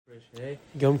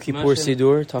Yom Kippur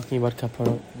Sidur, talking about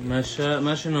Kaparot.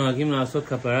 מה שנוהגים לעשות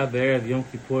כפרה בערב יום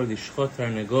כיפור, לשחוט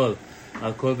תרנגול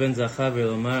על כל בן זכר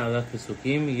ולומר עליו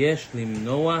פסוקים, יש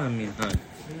למנוע המנהג.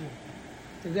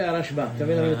 זה הרשב"א,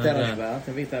 תביא לנו את הרשב"א,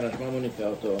 תביא את הרשב"א, בוא נקרא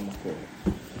אותו במקור.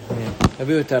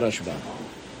 תביאו את הרשב"א.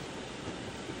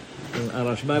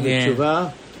 הרשב"א בתשובה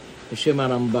בשם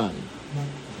הרמב"ן.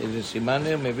 איזה סימן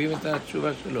מביאים את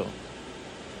התשובה שלו.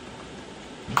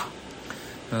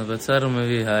 בצד הוא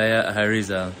מביא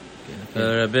האריזה.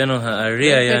 רבנו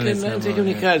הארי היה נסמך. תכף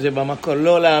נקרא את זה במקור,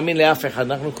 לא להאמין לאף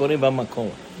אחד, אנחנו קוראים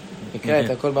במקור. נקרא את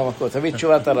הכל במקור, תביא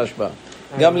תשובת הרשב"א.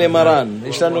 גם למרן,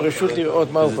 יש לנו רשות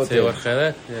לראות מה הוא כותב. זה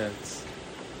חלק?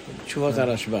 תשובות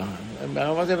הרשב"א.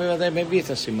 אבל זה בוודאי מביא את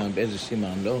הסימן, באיזה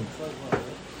סימן, לא?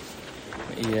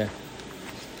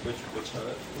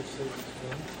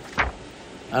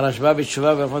 הרשב"א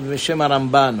בתשובה בשם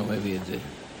הרמב"ן הוא מביא את זה.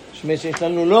 יש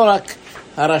לנו לא רק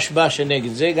הרשב"א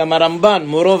שנגד זה, גם הרמב"ן,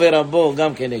 מורו ורבו,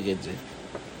 גם כנגד זה.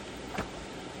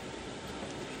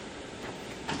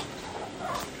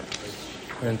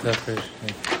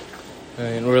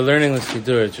 We're learning the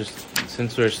Sidur, it's just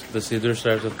since the Sidur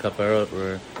starts with Kaparot,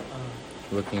 we're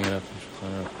looking it up in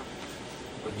Shulchan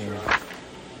Aruch.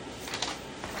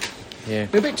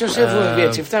 בבית יוסף הוא מביא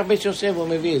את זה, תפתח בית יוסף הוא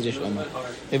מביא את זה שם,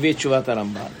 מביא את תשובת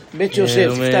הרמב"ן. בית יוסף,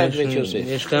 תפתח את בית יוסף.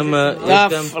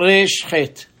 תר"ח.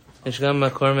 יש גם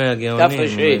מקור מהגאונים הוא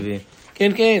מביא.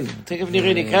 כן, כן, תכף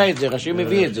נראה, נקרא את זה, רש"י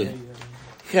מביא את זה.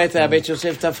 נקרא את בית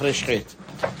יוסף תר"ח.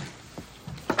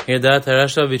 ידעת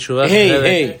הרשב"א בתשובה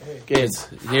חלק. כן.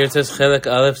 Here it says חלק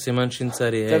א' סימן שין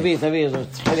צרי ה'. תביא,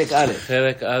 זאת חלק א'.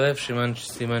 חלק א'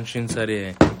 סימן שין צרי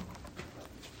ה'.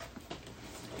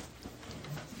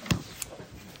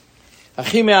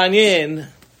 הכי מעניין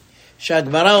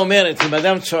שהגמרא אומרת, אם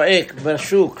אדם צועק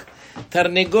בשוק,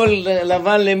 תרנגול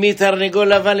לבן למי,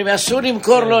 תרנגול לבן למי, אסור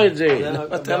למכור לו את זה.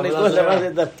 תרנגול לבן זה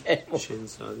דרכנו.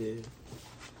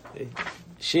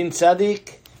 שין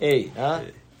צדיק,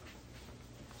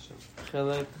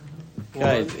 חלק,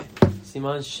 קרא את זה.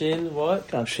 סימן שין,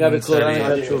 what? קרא בקוראן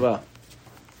את התשובה.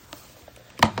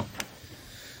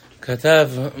 כתב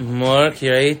מור, כי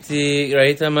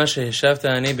ראית מה שהשבת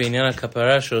אני בעניין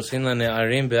הכפרה שעושים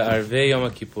לנערים בערבי יום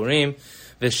הכיפורים,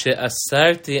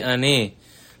 ושאסרתי אני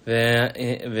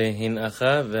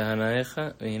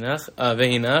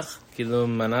והנח, כאילו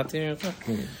מנעתי ממך.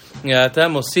 אתה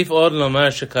מוסיף עוד לומר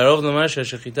שקרוב לומר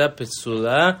שהשחיטה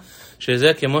פסולה,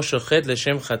 שזה כמו שוחט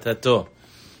לשם חטאתו.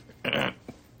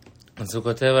 אז הוא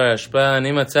כותב הרשב"א,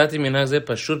 אני מצאתי מנהג זה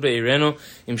פשוט בעירנו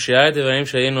עם שאר דברים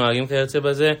שהיו נוהגים כיוצא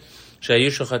בזה,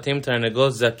 שהיו שוחטים תרנגול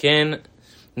זקן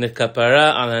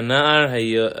לכפרה על הנער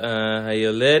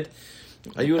היולד,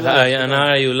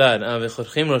 הנער היולד,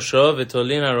 וחותכים ראשו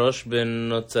ותולין הראש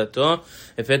בנוצתו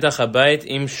בפתח הבית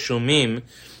עם שומים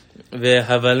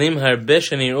והבלים הרבה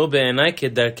שנראו בעיניי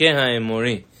כדרכי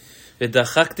האמורי.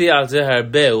 ודחקתי על זה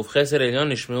הרבה, ובחסר עליון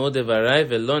נשמעו דבריי,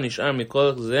 ולא נשאר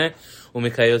מכל זה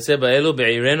ומכיוצא באלו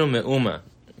בעירנו מאומה.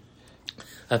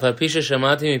 אף על פי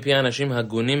ששמעתי מפי אנשים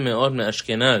הגונים מאוד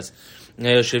מאשכנז,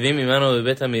 היושבים עמנו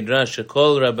בבית המדרש,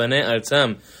 שכל רבני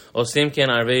ארצם עושים כן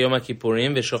ערבי יום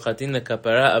הכיפורים, ושוחטים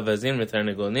לכפרה אווזים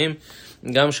ותרנגולים,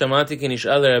 גם שמעתי כי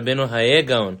נשאל לרבנו היה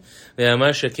גאון,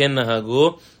 ואמר שכן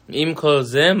נהגו, עם כל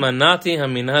זה מנעתי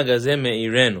המנהג הזה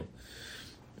מעירנו.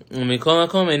 ומכל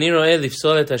מקום איני רואה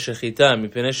לפסול את השחיטה,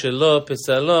 מפני שלא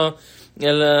פסלו,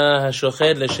 אלא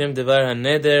השוחט לשם דבר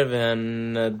הנדר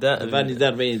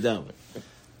והנידר ונידר.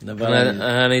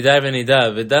 הנידר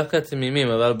ונידר, ודווקא תמימים,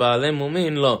 אבל בעלי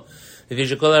מומין לא. לפי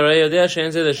שכל הרי יודע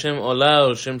שאין זה לשם עולה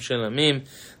או לשם שלמים,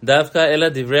 דווקא אלא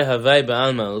דברי הווי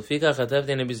בעלמא. ולפי כך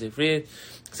כתבתי אני בספרי,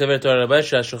 ספר תורה רבה,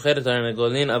 שהשוחט את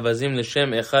הרנגולין אווזים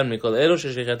לשם אחד מכל אלו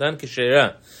ששחיטתן כשרה.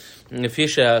 לפי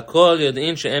שהכל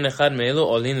יודעים שאין אחד מאלו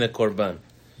עולין לקורבן.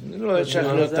 לא שייך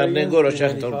להיות תרנגול או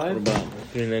שייך להיות קורבן.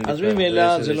 אז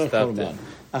ממילא זה לא קורבן.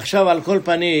 עכשיו על כל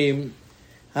פנים,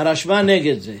 הרשב"א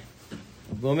נגד זה.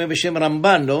 הוא אומר בשם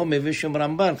רמב"ן, לא? מביא בשם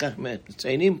רמב"ן, כך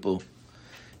מציינים פה.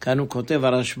 כאן הוא כותב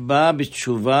הרשב"א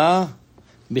בתשובה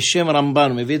בשם רמב"ן.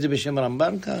 הוא מביא את זה בשם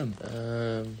רמב"ן כאן?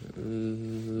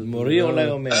 מורי אולי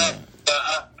אומר.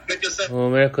 הוא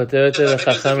אומר, כותב את זה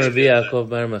לחכם רבי יעקב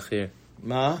בר מחיר.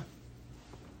 מה?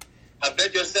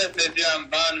 הבית יוסף מביא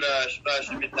רמב"ן והשב"א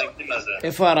שמתנגדים לזה.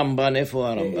 איפה הרמב"ן? איפה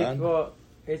הרמב"ן?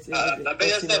 בבית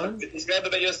יוסף, תסגר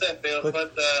בבית יוסף, בהלכות...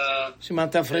 סימן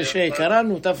תפרשי,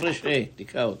 קראנו תפרשי,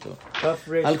 תקרא אותו.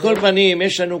 על כל פנים,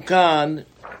 יש לנו כאן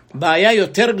בעיה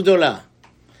יותר גדולה.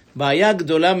 בעיה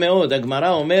גדולה מאוד. הגמרא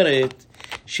אומרת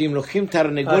שאם לוקחים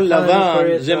תרנגול לבן,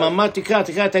 זה ממש, תקרא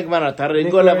את הגמרא,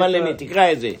 תרנגול לבן למי,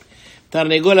 תקרא את זה.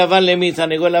 תרנגול לבן למי,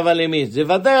 תרנגול לבן למי. זה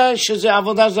ודאי שזה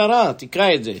עבודה זרה,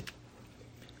 תקרא את זה.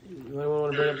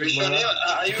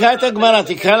 תקרא את הגמרא,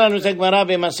 תקרא לנו את הגמרא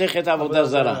במסכת עבודה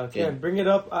זרה.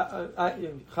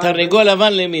 תרנגול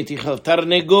לבן למי, תכתוב.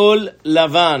 תרנגול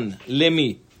לבן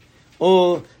למי.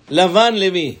 או לבן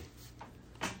למי.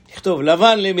 תכתוב,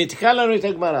 לבן למי. תקרא לנו את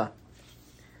הגמרא.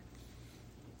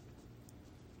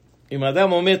 אם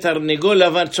אדם אומר תרנגול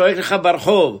לבן, צועק לך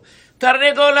ברחוב,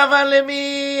 תרנגול לבן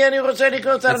למי? אני רוצה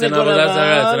לקנות תרנגול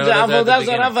לבן. זה עבודה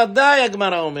זרה, ודאי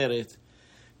הגמרא אומרת.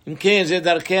 אם כן, זה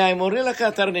דרכי האמורי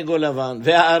לקחת תרנגול לבן.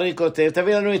 והארי כותב,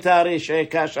 תביא לנו את הארי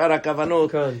כשאר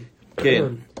הכוונות. כן.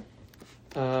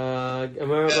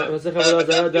 אמר מסכת עבודה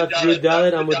זרה דף י"ד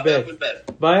עמוד ב'.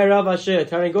 באי רב אשר,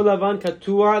 תרנגול לבן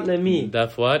קטוע למי?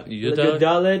 דף what? י"ד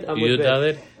עמוד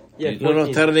ב'.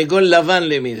 לא, תרנגול לבן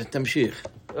למי? תמשיך.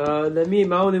 למי,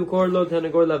 מהו למכור לו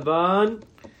תרנגול לבן?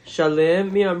 שלם,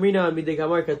 מי אמרינה מדי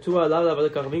כאמר קטוע עליו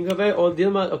לעבוד כך מקווה, או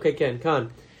דילמה, אוקיי, כן, כאן.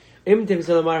 אם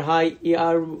תרצה לומר, היי,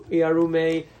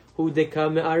 יערומי, הוא דקה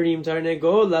מערים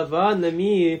תרנגול לבן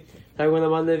למי? תרנגול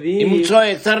לבן למי? אם הוא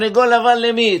צועק, תרנגול לבן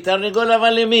למי? תרנגול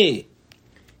לבן למי?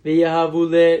 ויהבו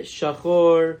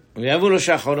לשחור. ויהבו לו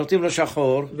שחור, נותנים לו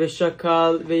שחור.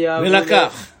 ושקל, ויהבו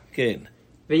ולקח, כן.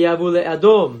 ויהבו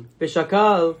לאדום,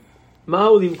 ושקל,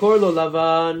 מהו למכור לו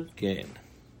לבן? כן.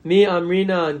 מי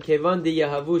אמרינן, כיוון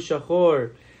דיהבו שחור,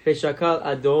 ושקל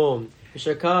אדום,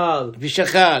 ושקל,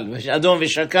 אדום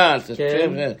ושקל,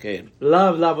 כן.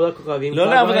 לאו לעבודת כוכבים. לא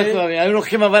לעבודת כוכבים, היו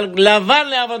לוקחים אבל לבן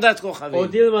לעבודת כוכבים. או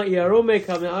דילמה ירומי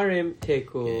כמערם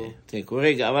תיקו. תיקו,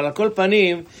 רגע, אבל על כל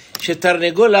פנים,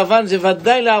 שתרנגול לבן זה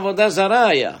ודאי לעבודה זרה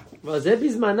היה. אבל זה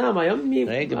בזמנם, היום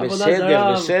רגע,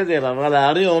 בסדר, אבל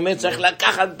הארי אומר צריך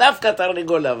לקחת דווקא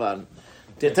תרנגול לבן.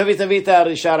 תביא את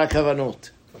הארי שער הכוונות.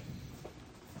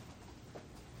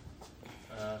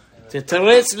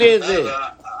 תתרץ לי את זה.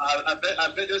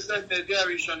 הבית יוסף מביא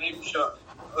הראשונים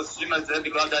שעושים את זה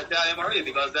בגלל דרכי האמורי,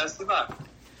 בגלל זה הסיבה.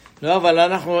 לא, אבל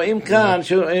אנחנו רואים כאן...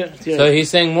 So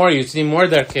he's saying more, you see more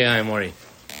דרכי האמורי.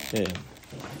 כן.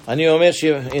 אני אומר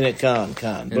הנה כאן.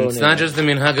 It's not just the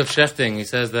minhag of shechting. He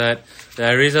says that the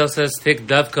Arizal says take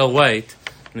davka white.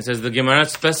 And he says the Gemara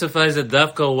specifies that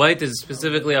davka white is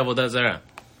specifically avodah zara.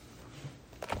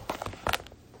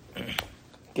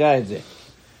 קרא את זה.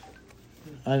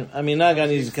 המנהג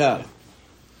הנזכר.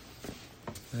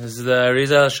 As the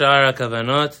Arizal Sha'ar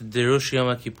HaKavanot, Dirush Yom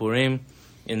Hakippurim,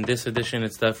 in this edition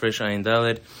it's Daf Resh Ayin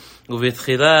Daled,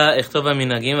 ובתחילה אכתוב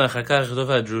המנהגים ואחר כך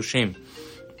אכתוב הדרושים.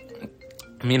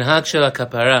 מנהג של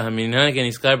הכפרה, המנהג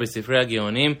הנזכר בספרי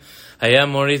הגאונים, היה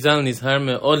מוריזל נזהר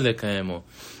מאוד לקיימו.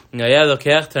 היה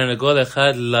לוקח תרנגול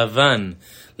אחד לבן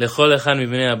לכל אחד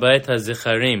מבני הבית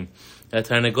הזכרים,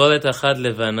 התרנגולת אחת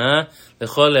לבנה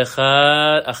לכל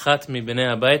אחת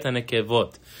מבני הבית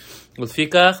הנקבות.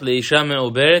 ולפיכך לאישה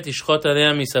מעוברת ישחוט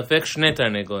עליה מספק 2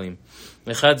 תרנגולים.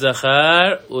 אחד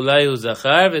זכר, אולי הוא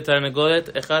זכר,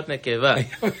 ותרנגולת אחת נקבה.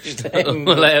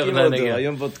 אולי אבנה נקבה.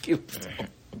 היום בודקים.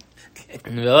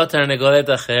 ועוד תרנגולת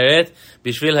אחרת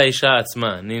בשביל האישה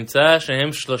עצמה. נמצא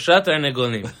שהם 3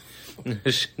 תרנגולים.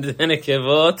 2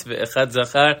 נקבות ואחד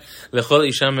זכר לכל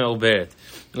אישה מעוברת.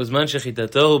 וזמן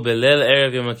שחיטתו הוא בליל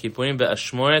ערב יום הכיפורים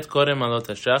באשמורת קודם עלות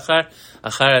השחר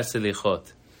אחר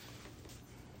הסליחות.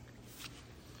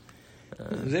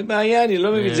 זה בעיה, אני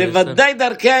לא מבין, זה ודאי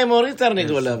דרכי האמורי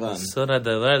תרנגול לבן. סוד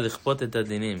הדבר לכפות את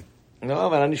הדינים. לא,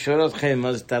 אבל אני שואל אתכם,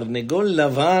 אז תרנגול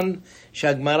לבן,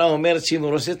 שהגמרא אומרת שאם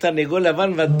הוא עושה תרנגול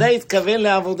לבן, ודאי התכוון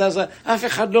לעבודה זרה. אף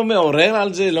אחד לא מעורר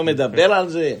על זה, לא מדבר על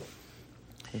זה.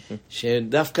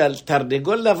 שדווקא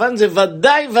תרנגול לבן זה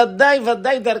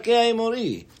ודאי דרכי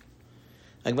האמורי.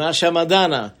 הגמרא שמה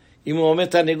דנה, אם הוא אומר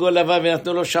תרנגול לבן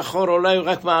ונתנו לו שחור, אולי הוא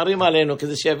רק מערים עלינו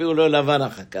כדי שיביאו לו לבן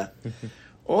אחר כך.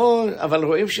 אבל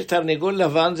רואים שתרנגול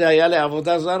לבן זה היה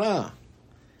לעבודה זרה.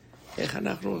 איך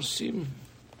אנחנו עושים?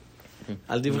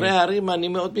 על דברי הערים אני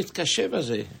מאוד מתקשה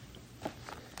בזה.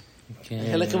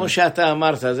 אלא כמו שאתה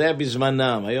אמרת, זה היה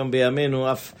בזמנם. היום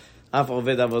בימינו אף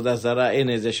עובד עבודה זרה, אין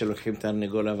איזה שלוקחים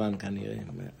תרנגול לבן כנראה.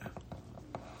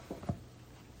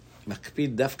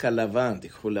 מקפיד דווקא לבן,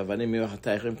 תיקחו לבנים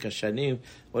מיוחדים כשנים,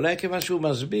 אולי כיוון שהוא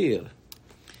מסביר.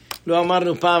 לא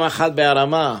אמרנו פעם אחת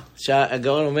בהרמה,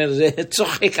 שהגאון אומר, זה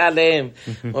צוחק עליהם.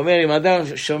 אומר, אם אדם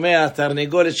שומע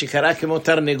תרנגולת שקרה כמו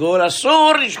תרנגול,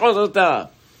 אסור לשחוט אותה.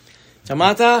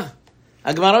 שמעת?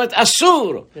 הגמרא אומרת,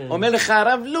 אסור. אומר לך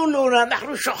הרב, לא,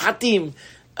 אנחנו שוחטים.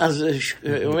 אז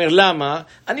הוא אומר, למה?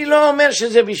 אני לא אומר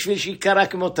שזה בשביל שקרה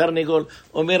כמו תרנגול.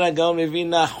 אומר הגאון,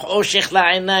 מבין, חושך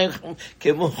לעיניים,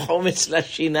 כמו חומץ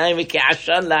לשיניים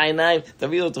וכעשן לעיניים.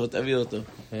 תביא אותו.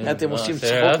 אתם עושים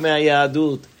צחוק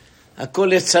מהיהדות. הכל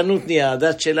ליצנות נהיה,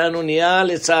 הדת שלנו נהיה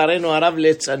לצערנו הרב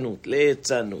ליצנות.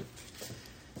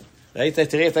 ראית,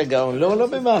 תראה את הגאון, לא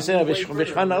במעשה,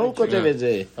 בשולחן ערוך כותב את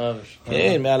זה.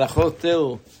 כן, מהלכות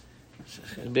תראו.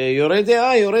 ביורה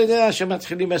דעה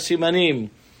שמתחילים בסימנים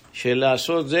של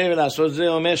לעשות זה ולעשות זה,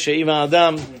 אומר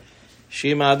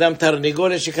שאם האדם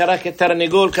תרנגול שקרא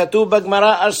כתרנגול, כתוב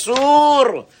בגמרא אסור.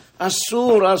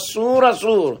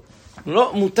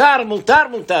 לא,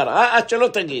 מותר, עד שלא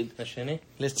תגיד. השני?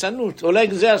 ליצנות, אולי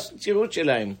זה הצירות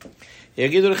שלהם.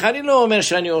 יגידו לך, אני לא אומר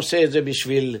שאני עושה את זה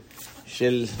בשביל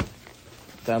של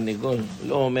תרנגול,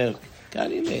 לא אומר,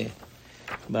 כאן הנה,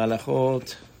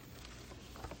 בהלכות.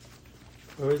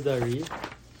 Where is that read?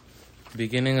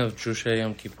 Beginning of Tisha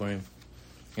Yom Hakippurim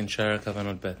in Shiur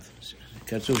Kaparot Bet.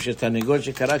 כתוב שתרנגול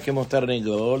שקרא כמו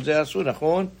תרנגול, זה אסור,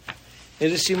 נכון?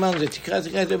 איזה סימן זה? תקרא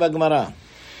את זה בגמרא.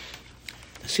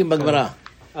 תשים בגמרא.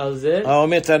 על זה?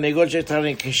 אומר תרנגול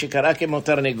שקרא כמו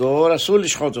תרנגול, אסור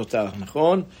לשחוט אותה,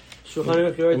 נכון? שולחן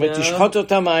ערוך יורה דעה. תשחוט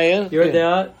אותה מהר. יורה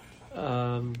דעה.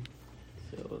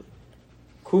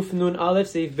 קנ"א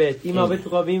סעיף ב' אם הרבה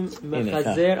כוכבים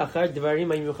מחזר אחר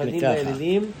דברים המיוחדים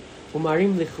לאלילים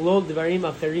ומרים לכלול דברים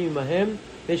אחרים מהם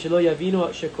ושלא יבינו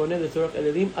שקונה לצורך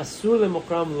אלילים אסור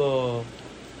למוכרם לו.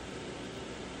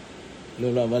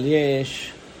 לא, אבל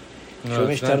יש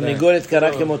תרנגולת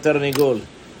קרא כמו תרנגול.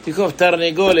 תקוף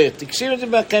תרנגולת, תקשיב את זה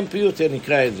בקמפיוטר,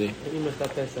 נקרא את זה. אני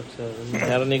מחפש עכשיו.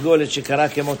 תרנגולת שקרא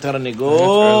כמו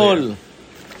תרנגול.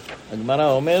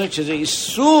 הגמרא אומרת שזה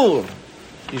איסור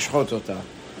לשחוט אותה.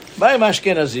 באים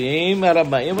האשכנזים,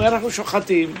 הרבאים, אנחנו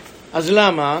שוחטים. אז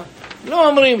למה? לא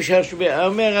אומרים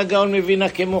אומר הגאון מבינה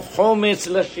כמו חומץ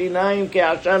לשיניים,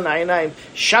 כעשן העיניים,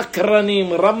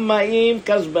 שקרנים, רמאים,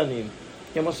 כזבנים.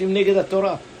 הם עושים נגד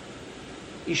התורה.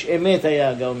 איש אמת היה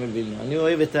הגאון מבינה. אני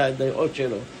אוהב את הדעות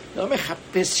שלו. לא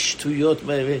מחפש שטויות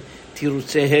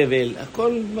ותירוצי הבל.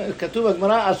 הכל כתוב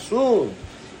בגמרא אסור.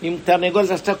 אם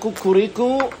תרנגולת עשתה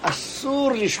קוקוריקו,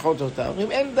 אסור לשחוט אותה.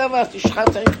 אומרים, אין דבר, תשחט,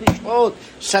 צריך לשחוט.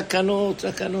 סכנות,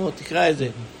 תקרא את זה.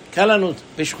 תקרא לנו,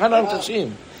 בשולחן ערוך תשים.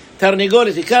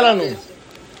 תרנגולת,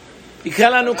 תקרא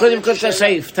לנו קודם כל את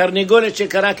הסעיף. תרנגולת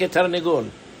שקרא כתרנגול.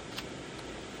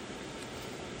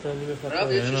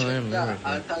 רב, יש שאלה,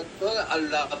 התרנגול על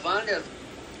לבן...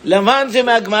 לבן זה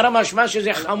מהגמרא משמע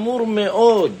שזה חמור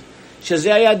מאוד,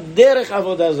 שזה היה דרך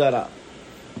עבודה זרה.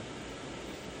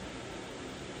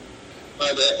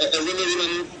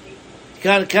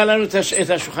 קרא לנו את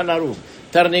השולחן ערוך.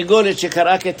 תרנגולת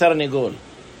שקראה כתרנגול.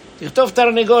 תכתוב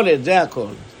תרנגולת, זה הכל.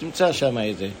 תמצא שם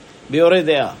את זה. ביורה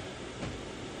דעה.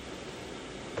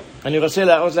 אני רוצה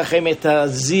להראות לכם את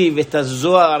הזיו, את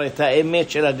הזוהר, את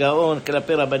האמת של הגאון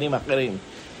כלפי רבנים אחרים.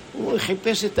 הוא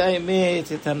חיפש את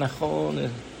האמת, את הנכון.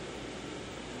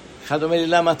 אחד אומר לי,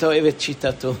 למה אתה אוהב את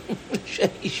שיטתו?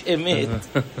 איש אמת.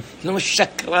 לא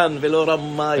שקרן ולא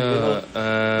רמאי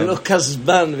ולא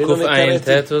כזבן ולא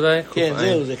מתרץ. קוף אולי? כן,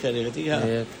 זהו זה כנראה. תיגע.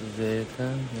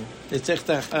 זה צריך את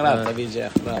האחריו, תביא את זה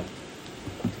אחריו.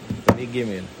 תביא ג'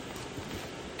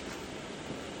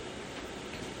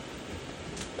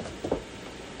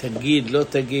 תגיד, לא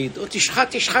תגיד, או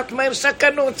תשחט מהר,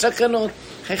 סכנות.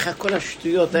 חייך, כל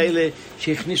השטויות האלה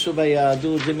שהכניסו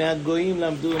ביהדות, זה מהגויים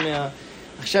למדו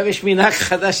עכשיו יש מנהג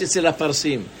חדש אצל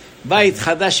הפרסים. בית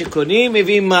חדש שקונים,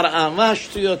 מביאים מראה. מה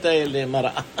השטויות האלה?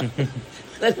 מראה.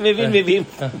 מביאים.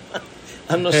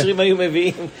 הנוצרים היו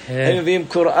מביאים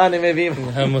קוראן, הם מביאים.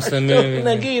 המוסלמים.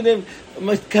 נגיד, הם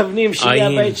מתכוונים שיהיה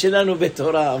הבית שלנו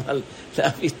בתורה, אבל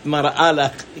להביא מראה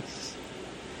להכניס.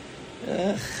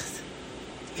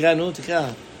 תקרא.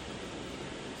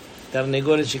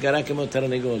 תרנגולת שקרא כמו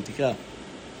תרנגול, תקרא.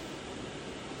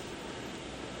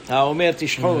 האומר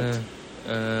תשחוט.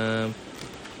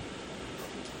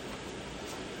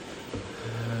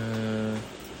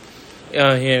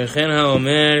 וכן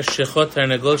האומר שחוט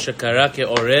תרנגול שקרא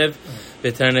כעורב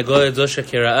ותרנגולת זו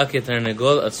שקראה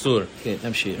כתרנגול אסור. כן,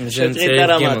 תמשיך.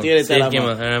 תראה את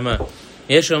הרמה.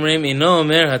 יש אומרים אינו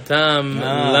אומר הטעם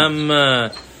למה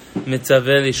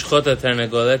מצווה לשחוט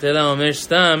התרנגולת, אלא אומר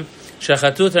סתם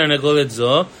שחטו תרנגולת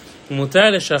זו מותר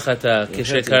לשחטה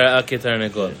כשקראה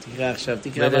כתרנגול. תקרא עכשיו,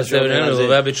 תקרא מה שאומר על זה.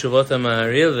 הובא בתשובות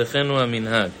המהרי"ל וכן הוא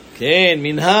המנהג. כן,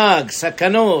 מנהג,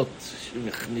 סכנות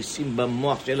שמכניסים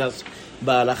במוח של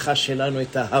בהלכה שלנו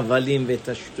את ההבלים ואת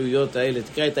השטויות האלה.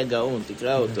 תקרא את הגאון,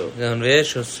 תקרא אותו. גאון,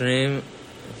 ויש אוסרים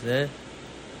זה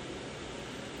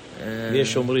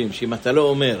ויש אומרים שאם אתה לא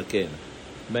אומר, כן,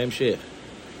 בהמשך.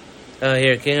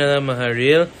 Here, כן על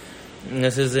המהרי"ל, this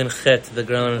is in ח', the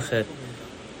ground in ח'.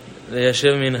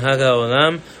 לישב מנהג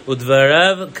העולם,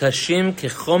 ודבריו קשים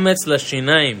כחומץ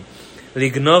לשיניים,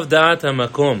 לגנוב דעת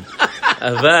המקום.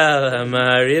 אבל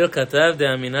המהרי"ל כתב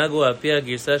דהמנהג הוא על פי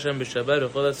הגרסה שם בשבת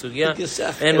וכל הסוגיה,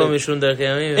 אין בו משום דרכי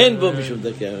ימים. אין בו משום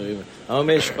דרכי ימים.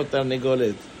 האומר שחוט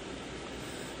תרנגולת.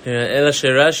 אלא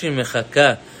שרש"י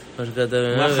מחכה.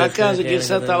 מחכה זה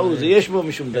גרסת טעות, יש בו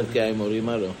משום דרכי האמורים,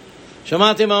 מה לא?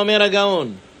 שמעתם מה אומר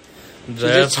הגאון?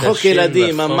 שזה צחוק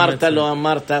ילדים, אמרת לא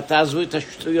אמרת, תעזבו את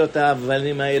השטויות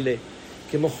ההבלים האלה,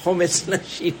 כמו חומץ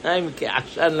לשיניים,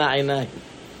 כעשן לעיניים.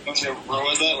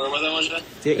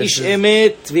 איש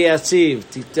אמת ויציב,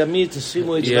 תמיד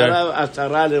תשימו את דבריו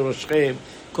עטרה לראשכם,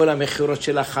 כל המחירות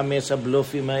של החמץ,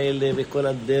 הבלופים האלה וכל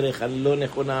הדרך הלא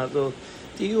נכונה הזאת.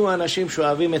 תהיו אנשים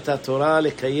שאוהבים את התורה,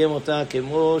 לקיים אותה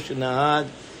כמו שנהג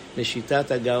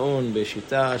בשיטת הגאון,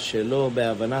 בשיטה שלו,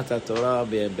 בהבנת התורה,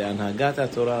 בהנהגת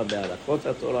התורה, בהלכות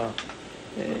התורה.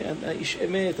 איש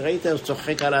אמת, ראית, הוא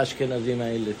צוחק על האשכנזים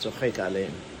האלה, צוחק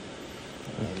עליהם.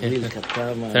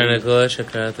 תרנגול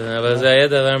שקראת, אבל זה היה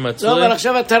דבר מצוי. לא, אבל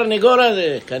עכשיו התרנגול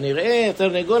הזה, כנראה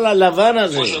התרנגול הלבן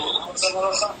הזה,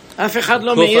 אף אחד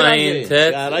לא מעיר על זה,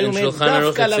 שהרי הוא שולחן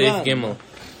ערוך את סעיף ג'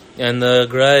 and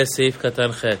the Gra is סעיף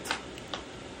קטן ח'.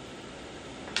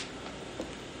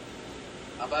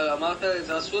 אבל אמרת,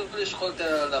 זה אסור לשחוט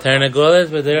לבן. תרנגולת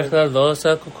בדרך כלל לא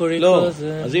עושה קוקוריקו. לא,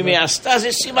 אז אם היא עשתה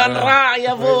זה סימן רע,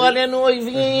 יבואו עלינו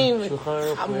אויבים,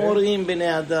 חמורים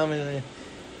בני אדם.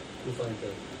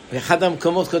 באחד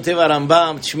המקומות כותב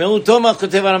הרמב"ם, תשמעו טוב מה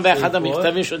כותב הרמב"ם באחד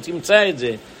המכתבים שתמצא את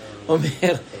זה,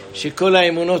 אומר שכל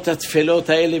האמונות התפלות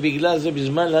האלה בגלל זה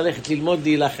בזמן ללכת ללמוד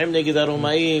להילחם נגד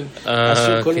הרומאים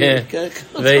עשו כל מיני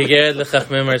והיגרת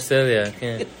לחכמי מרסליה,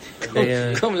 כן.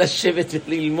 במקום לשבת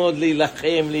וללמוד,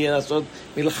 להילחם, לעשות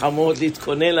מלחמות,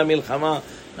 להתכונן למלחמה,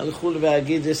 הלכו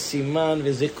להגיד זה סימן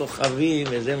וזה כוכבים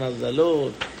וזה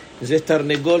מזלות, זה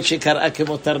תרנגול שקראה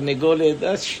כמו תרנגולת,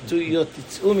 שטויות,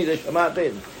 תצאו מזה, שמעתם?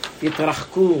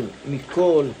 תתרחקו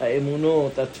מכל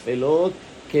האמונות התפלות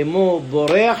כמו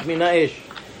בורח מן האש,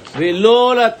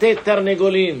 ולא לתת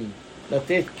תרנגולים,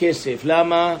 לתת כסף.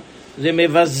 למה? זה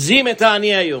מבזים את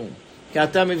העני היום. כי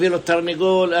אתה מביא לו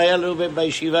תרנגול, היה לו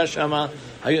בישיבה שם,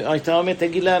 הייתה אומרת,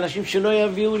 תגיד לאנשים שלא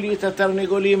יביאו לי את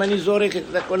התרנגולים, אני זורק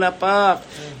את הכל לפח,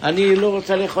 אני לא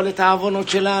רוצה לאכול את העוונות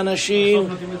של האנשים.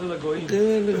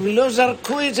 לא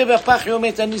זרקו את זה בפח, היא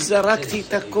אומרת, אני זרקתי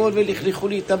את הכל ולכלכו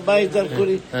לי את הבית, זרקו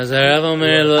לי. אז הרב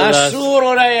אומר, אסור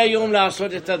אולי היום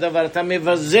לעשות את הדבר, אתה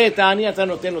מבזה את העני, אתה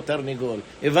נותן לו תרנגול.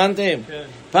 הבנתם?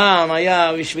 פעם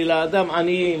היה בשביל האדם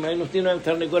עניים, היו נותנים להם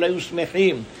תרנגול, היו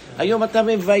שמחים. היום אתה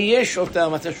מבייש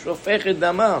אותם, אתה שופך את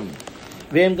דמם,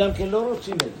 והם גם כן לא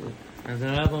רוצים את זה. אז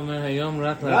הרב אומר היום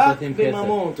רק לעשות עם כסף. רק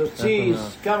בממון, תוציא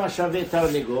כמה שווה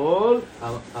תרנגול,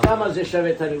 כמה זה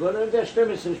שווה תרנגול, אני יודע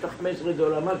 12, $15,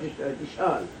 מה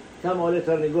תשאל, כמה עולה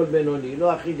תרנגול בינוני,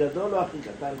 לא הכי גדול, לא הכי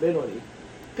קטן, בינוני.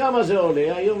 כמה זה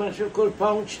עולה? היום אני חושב כל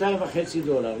פאונד $2.5,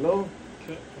 לא?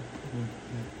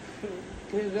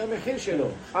 כן, זה המחיר שלו,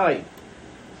 חי.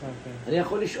 אני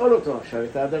יכול לשאול אותו עכשיו,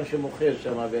 את האדם שמוכר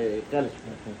שם בקלש,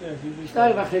 $2.5.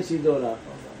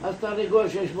 אז תרנגול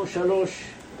שיש בו 3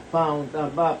 פאונד,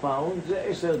 4 פאונד, זה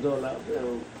 $10.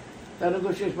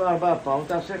 תרנגול שיש בו 4 פאונד,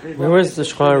 תעשה חשבון. Where is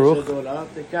the Shulchan Aruch?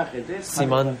 תיקח את זה.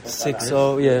 Siman 6,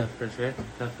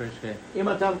 אם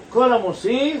אתה כל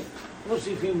המוסיף,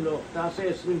 מוסיפים לו, תעשה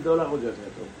 $20 עוד יותר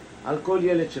טוב. על כל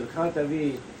ילד שלך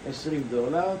תביא $20,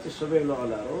 תסובב לו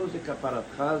על הראש, זה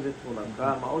כפרתך, זה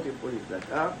תמונתך, מעות יפול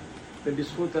לצדקה,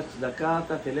 ובזכות הצדקה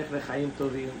אתה תלך לחיים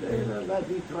טובים.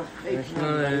 להתרחק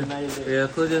מהדברים האלה.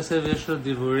 יעקב יוסף יש לו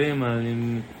דיבורים על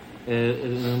אם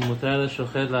מותר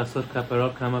לשוחט לעשות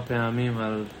כפרות כמה פעמים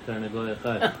על תרנגול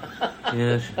אחד.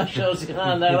 עכשיו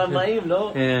סליחה, על הרמאים,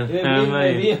 לא?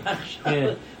 הרמאים.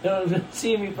 עכשיו,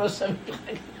 נוצאים מפה שמים לך.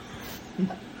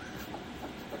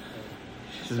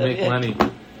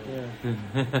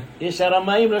 יש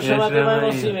הרמאים, לא שמעתם מה הם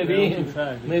עושים,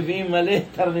 מביאים מלא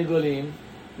תרנגולים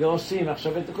ועושים,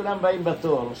 עכשיו כולם באים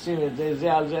בתור, עושים את זה,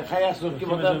 זה על זה, חייס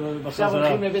זורקים אותם, עכשיו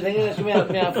הולכים לבית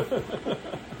הגן,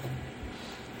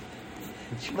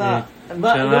 תשמע,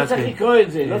 לא צריך לקרוא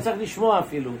את זה, לא צריך לשמוע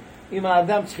אפילו. אם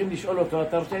האדם צריכים לשאול אותו,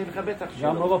 אתה רוצה לך בטח שלו.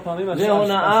 גם רוב הפעמים זה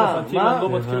הונאה, מה? לא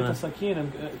בודקים את הסכין,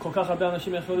 כל כך הרבה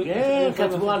אנשים יכולים... כן,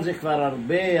 כתבו על זה כבר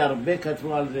הרבה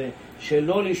כתבו על זה,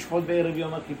 שלא לשחוט בערב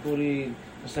יום הכיפורים,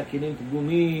 הסכינים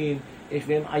פגומים, יש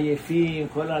בהם עייפים,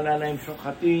 כל הלילה הם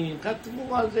שוחטים,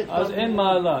 כתבו על זה. אז אין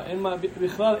מעלה,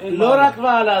 בכלל אין מעלה. לא רק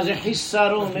מעלה, זה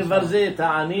חיסרון, מבזה את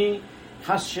העני,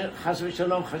 חס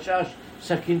ושלום חשש,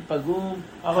 סכין פגום.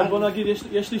 אבל בוא נגיד,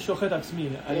 יש לי שוחט עצמי.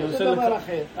 זה דבר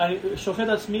אחר. שוחט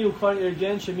עצמי הוא כבר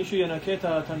ארגן שמישהו ינקה את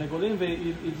התרנגולים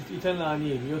וייתן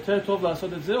לעניים. יותר טוב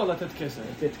לעשות את זה או לתת כסף?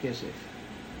 לתת כסף.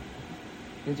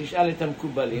 אם תשאל את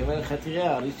המקובלים, אומר לך,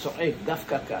 תראה, הארי צועק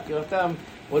דווקא כך. אם אתה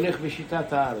הולך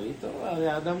בשיטת הארי, טוב,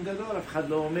 היה אדם גדול, אף אחד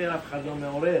לא אומר, אף אחד לא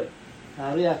מעורר.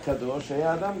 הארי הקדוש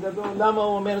היה אדם גדול. למה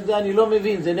הוא אומר זה? אני לא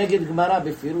מבין, זה נגד גמרא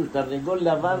בפירוש. תרנגול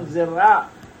לבן זה רע.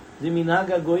 זה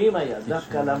מנהג הגויים היה,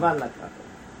 דווקא לבן לקח.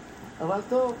 אבל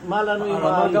טוב, מה לנו עם הארי?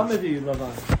 הרמה גם מביא לבן.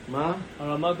 מה?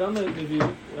 הרמה גם מביא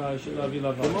להביא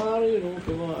לבן. כמו הארי,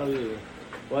 כמו הארי.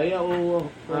 הוא היה,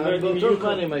 באותו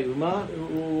זמן הם היו, מה?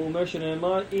 הוא אומר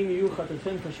שנאמר, אם יהיו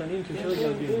חטאתכם כשנים כשרת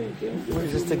גלבין.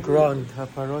 Is this the grand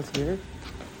Kaparot here?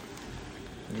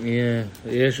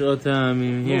 יש עוד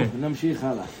טעמים here. נמשיך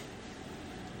הלאה.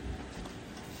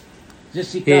 זה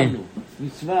סיכמנו.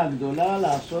 מצווה גדולה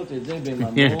לעשות את זה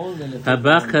בממון.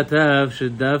 הבח כתב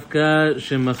שדווקא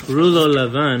שמכרו לו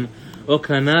לבן, או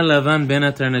קנה לבן בין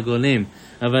התרנגולים,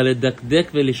 אבל לדקדק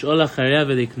ולשאול אחריה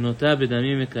ולקנותה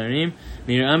בדמים יקרים,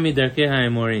 נראה מדרכי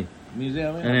האמורי. מי זה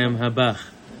אומר?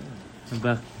 הבח.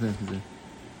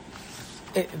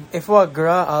 איפה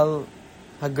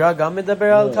הגר"א גם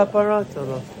מדבר על כפרות או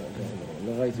לא?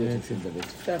 לא ראיתי את זה מדבר.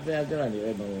 תפתח בהגר"א,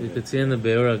 נראה ברור. תציין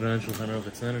בביאור הגר"א שולחן ערוך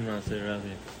אצלנו מעשה רבי.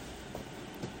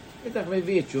 בטח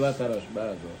מביא את תשובת הרשב"א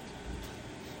הזאת.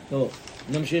 טוב,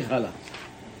 נמשיך הלאה.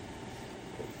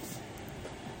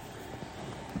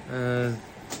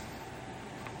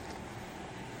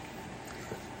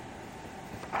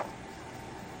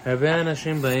 הרבה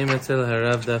אנשים באים אצל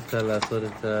הרב דווקא לעשות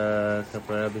את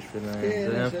הכפרה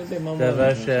בשבילם. זה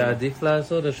דבר שעדיף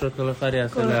לעשות, או שכל אחד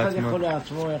יעשה כל אחד לעצמו? יכול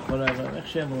לעצמו, יכול לעשות, איך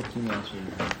שהם רוצים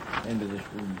לעשות. אין בזה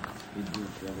שום בדיוק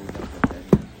לעבוד דווקא.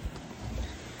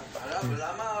 הרב,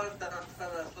 למה אתה צריכה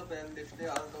לעשות בהם לפני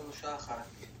על דרושה אחת?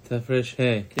 תפרש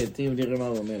ה'. כן, תראו נראה מה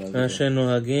הוא אומר. מה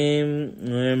שנוהגים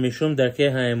משום דרכי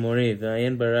האמורי,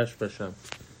 ועיין ברשב"א שם.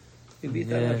 הביא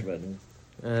את הרשב"א, נו.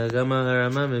 גם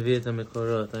הרמ"א מביא את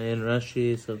המקורות, עיין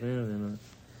רש"י, סופרים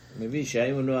מביא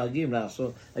שהיו נוהגים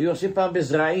לעשות, היו עושים פעם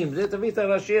בזרעים, זה תביא את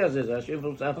הרש"י הזה, זה רש"י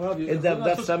מפורסם,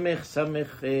 דף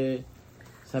סמך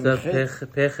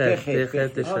פחת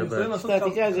שבת.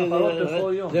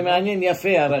 זה מעניין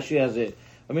יפה הרש"י הזה.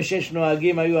 ומשש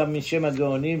נוהגים היו משם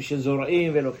הגאונים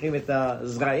שזורעים ולוקחים את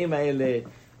הזרעים האלה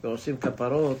ועושים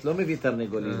כפרות, לא מביא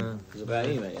תרנגולים,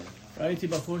 זרעים היה. ראיתי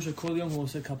בחור שכל יום הוא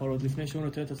עושה כפרות, לפני שהוא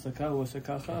נותן את הצדקה הוא עושה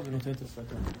ככה ונותן את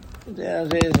הצדקה.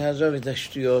 זה עזוב את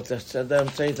השטויות, אדם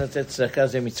צריך לתת צדקה,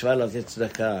 זה מצווה לתת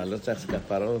צדקה, לא צריך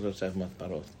כפרות, לא צריך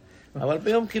מפרות. אבל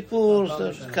ביום כיפור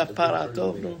זה כפרה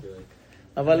טוב, נו.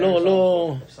 אבל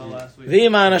לא,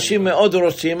 ואם האנשים מאוד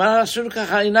רוצים, עשינו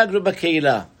ככה, הנהגנו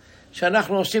בקהילה,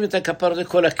 שאנחנו עושים את הכפרות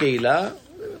לכל הקהילה,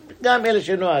 גם אלה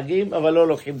שנוהגים, אבל לא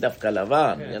לוקחים דווקא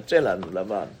לבן, יוצא לנו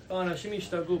לבן. אנשים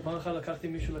השתגעו, פעם אחת לקחתי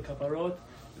מישהו לכפרות,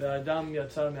 והאדם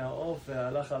יצא מהעוף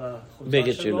והלך על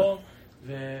החולצה שלו,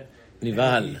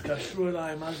 נבהל. התקשרו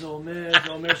אליי, מה זה אומר?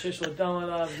 זה אומר שיש לו דם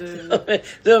עליו,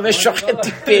 זה אומר שוחט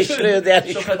טיפש, לא יודע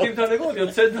לשחוט. שוחטים את הנגוד,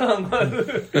 יוצא דם.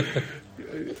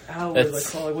 How was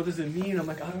I calling? What does it mean? I'm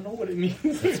like, I don't know what it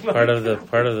means. It's part of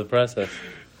the process.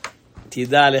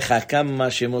 תדע לך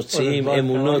כמה שמוציאים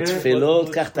אמונות תפלות,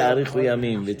 כך תאריכו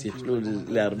ימים ותכלו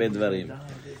להרבה דברים.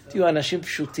 תהיו אנשים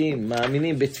פשוטים,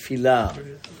 מאמינים בתפילה,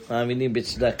 מאמינים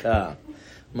בצדקה,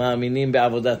 מאמינים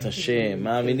בעבודת השם,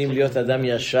 מאמינים להיות אדם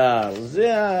ישר.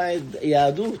 זה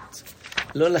היהדות.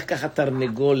 לא לקחת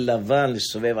תרנגול לבן,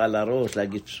 לסובב על הראש,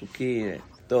 להגיד פסוקים.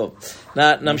 טוב,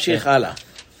 נמשיך הלאה.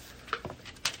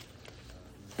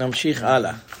 נמשיך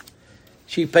הלאה.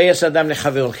 שיפייס אדם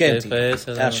לחברו, כן.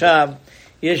 עכשיו,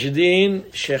 יש דין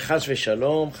שחס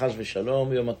ושלום,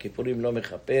 יום הכיפורים לא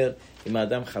מכפר אם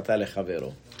האדם חטא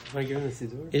לחברו.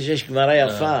 יש גמרא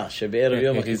יפה שבערב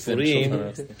יום הכיפורים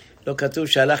לא כתוב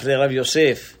שהלך לרב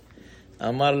יוסף,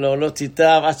 אמר לו לא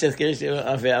תיטב,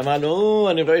 ואמר לו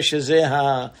אני רואה שזה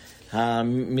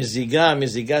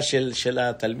המזיגה של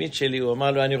התלמיד שלי, הוא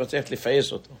אמר לו אני רוצה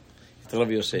לפייס אותו, את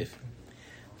רב יוסף.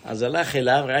 אז הלך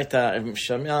אליו, ראה את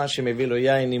השמע שמביא לו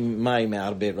יין עם מים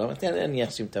מערבב. הוא אמר, אני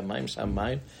אשים את המים, שם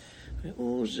מים.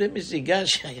 זה מזיגה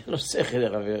שהיה לו שכל,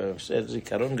 עושה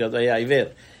זיכרון גדול, היה עיוור.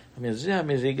 אמר, זה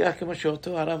המזיגה כמו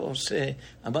שאותו הרב עושה.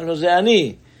 אמר לו, זה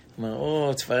אני.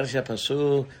 אמר, תפרש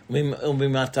הפסוק,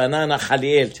 וממתנה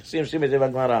נחליאל. שים את זה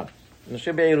בגמרא. אני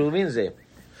חושב בעירובין זה.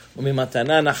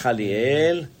 וממתנה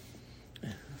נחליאל,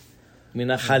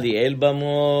 מנחליאל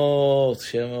במות,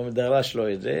 שדרש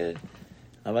לו את זה.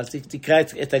 אבל תקרא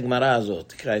את הגמרא הזאת,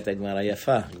 תקרא את הגמרא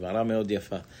יפה, גמרא מאוד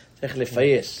יפה. צריך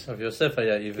לפייס. רב יוסף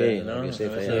היה עיוור, לא? רב יוסף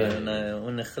היה.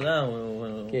 הוא נחלה,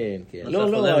 כן.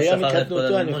 לא, היה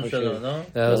מקטנותו, אני חושב.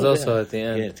 אז לא סועתי,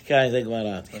 כן, תקרא את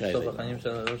הגמרא, תקרא את בסוף הגמרא. החיים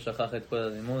שלו לא שכח את כל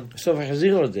הלימוד. בסוף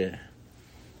החזירו את זה.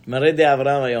 מראה די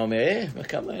אברהם היה אומר,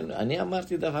 אני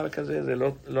אמרתי דבר כזה, זה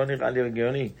לא נראה לי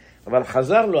הגיוני, אבל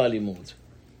חזר לו הלימוד.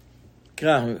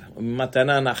 קרא,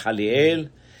 מתנה נחליאל,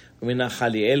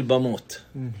 ומנחליאל במות.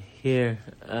 Here,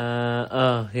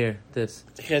 here, this.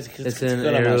 It's in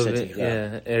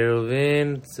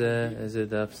Eruvin, זה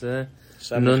דף זה.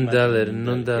 נון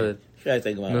דלת. תקרא את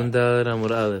הגמרא. נון דלת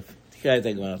עמוד א'. תקרא את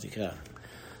הגמרא, תקרא.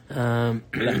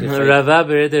 רבה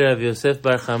ברדי רב יוסף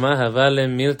בר חמה, הווה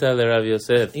למילתא לרב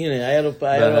יוסף. הנה, היה לו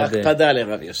הקפדה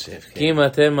לרב יוסף. כי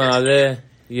מתי מעלה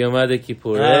יום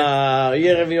הכיפורים.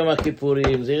 ערב יום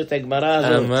הכיפורים, זהיר את הגמרא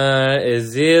הזאת. אמר,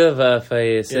 הזיל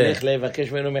ואפייסה. תלך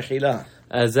לבקש ממנו מחילה.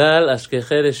 אזל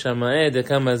אשכחי לשמעי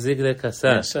דקה מזיק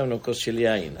לקסה. שמנו כוס של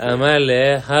יין. אמר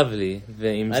להב לי,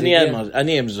 ואם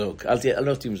אני אמזוג,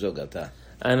 לא תמזוג אתה.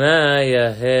 אנא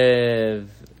יהב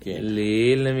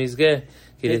לי למזגה.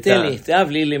 תן לי, תאהב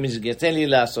לי למזגה, תן לי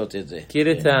לעשות את זה. כי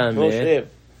לטעמי,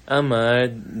 אמר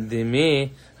דמי,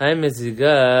 היי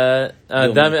מזיגה,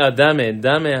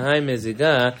 דמי היי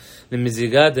מזיגה,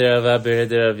 למזיגה דרבה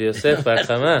ברדי רב יוסף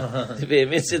ברחמה.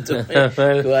 באמת זה טוב.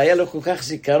 הוא היה לו כל כך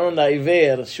זיכרון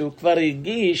לעיוור, שהוא כבר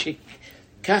הרגיש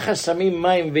שככה שמים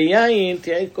מים ויין,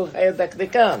 תראה כל כך היה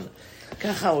דקדקן.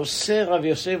 ככה עושה רב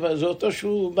יוסף, זה אותו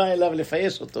שהוא בא אליו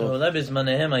לפייס אותו. אולי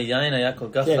בזמניהם היין היה כל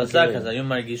כך חזק, אז היו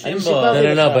מרגישים בו.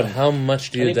 No, but how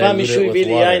much do you dilute it with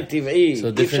water?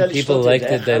 So different people like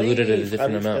to dilute it at a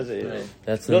different amount.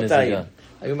 That's the mizigah.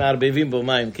 היו מערבבים בו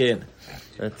מים, כן.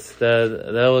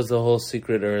 That was the whole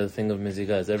secret or the thing of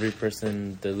mizigah, is every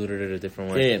person diluted it a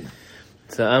different way. כן.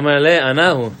 So אמר לי,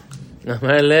 ענהו.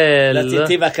 אמר לי,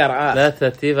 לתיטיב הקראה.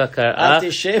 לתיטיב הקראה. אל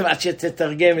תשב עד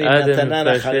שתתרגם לי מתנה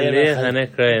נחליאל.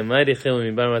 הנקרא, מה ידיחים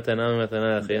מבר מתנה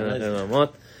ומתנה נחליאל נחליאל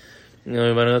ממות?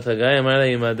 מבנות הגיא, אמר לה,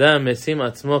 אם אדם משים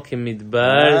עצמו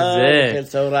כמדבר זה,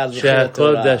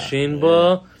 שהכל דשין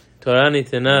בו, תורה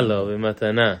ניתנה לו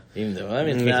במתנה.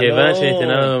 מכיוון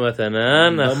שניתנה לו במתנה,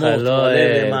 נחלו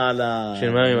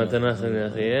שילמה ממתנה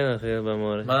נחליאל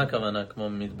במורה. מה הכוונה כמו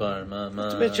מדבר?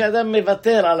 זאת אומרת שאדם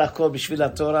מוותר על הכל בשביל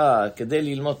התורה, כדי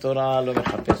ללמוד תורה לא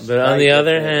מחפש. But on the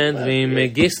other hand, ואם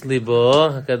מגיס ליבו,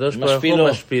 הקדוש ברוך הוא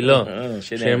משפילו.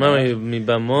 שילמה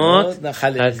מבמות,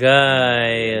 הגיא,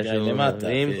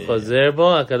 ואם חוזר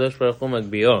בו, הקדוש ברוך הוא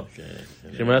מגביאו.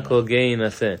 שילמה כל גיא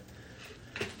ינסה.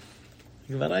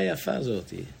 גברה יפה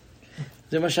זאת.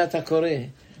 זה מה שאתה קורא,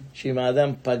 שאם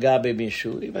האדם פגע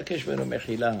במישהו, יבקש ממנו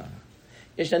מחילה.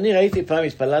 אני ראיתי פעם,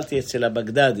 התפללתי אצל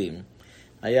הבגדדים,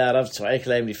 היה הרב צועק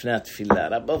להם לפני התפילה,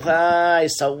 רבותיי,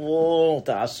 סוו,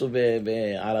 תעשו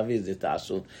בערבית, זה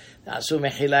תעשו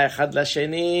מחילה אחד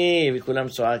לשני, וכולם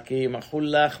צועקים,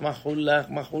 מחול לך, מחול לך,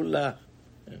 מחול לך.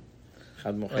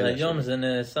 היום זה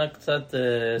נעשה קצת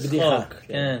שחוק,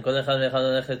 כן, כל אחד ואחד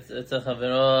הולך אצל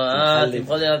חברו,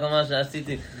 תמחול לי רק מה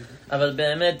שעשיתי, אבל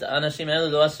באמת האנשים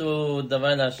האלו לא עשו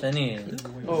דבר לשני,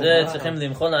 זה צריכים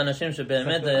למחול לאנשים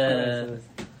שבאמת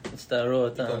הצטערו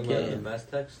אותם.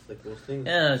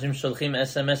 כן, אנשים שולחים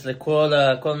SMS לכל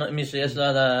מי שיש לו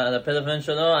על הפלאפון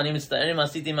שלו, אני מצטער אם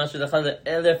עשיתי משהו לך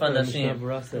ל1,000 אנשים.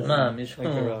 מה, מישהו?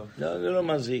 לא, זה לא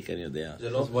מזיק, אני יודע.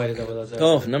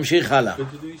 טוב, נמשיך הלאה.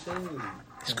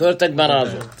 תזכור את הגמרא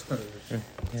הזאת.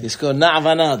 תזכור, נע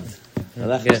ונד.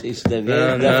 הלך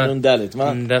להסתגל, דף נ"ד,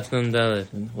 מה? דף נ"ד.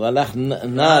 הוא הלך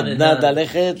נד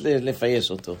ללכת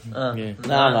לפייס אותו.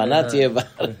 נע ונד תהיה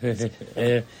בארץ.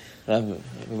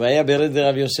 והיה ברד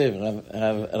רב יוסף,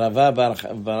 רבה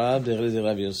ברד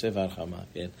רב יוסף הרחמה,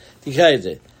 כן. תקרא את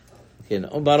זה. כן,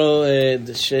 או ברו,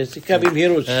 שתקרא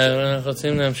במהירות. אנחנו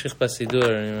רוצים להמשיך בסידור,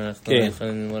 אנחנו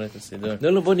יכולים ללמוד את הסידור.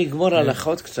 לא, בוא נגמור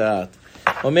הלכות קצת.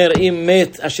 אומר, אם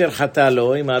מת אשר חטא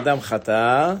לו, אם האדם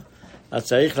חטא, אז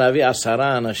צריך להביא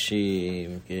 10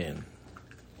 אנשים, כן.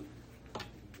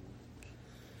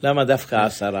 למה דווקא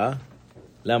 10?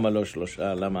 למה לא 3?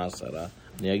 למה 10?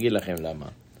 אני אגיד לכם למה.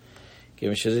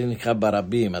 כי שזה נקרא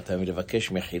ברבים, אתה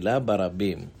מבקש מחילה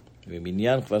ברבים,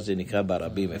 ומניין כבר זה נקרא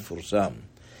ברבים, מפורסם.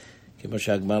 כמו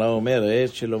שהגמרא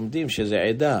אומרת, שלומדים שזה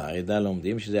עדה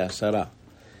לומדים שזה 10.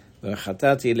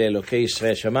 וחטאתי לאלוקי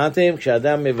ישראל. שמעתם?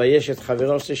 כשאדם מבייש את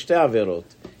חברו עושה 2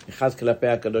 עבירות, אחד כלפי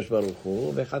הקדוש ברוך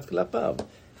הוא, ואחד כלפיו.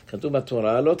 כתוב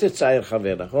בתורה, לא תצער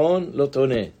חבר, נכון? לא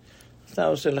תונה. אתה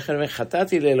עושה לכם,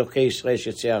 חטאתי לאלוקי ישראל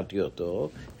שציירתי אותו,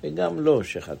 וגם לא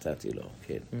שחטאתי לו,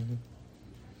 כן.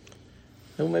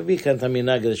 הוא מביא כאן את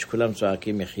המנהג הזה שכולם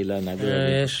צועקים מחילה נגד.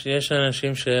 יש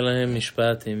אנשים שאין להם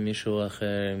משפט עם מישהו אחר,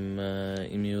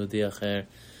 עם יהודי אחר,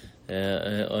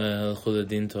 הלכו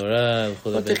לדין תורה, הלכו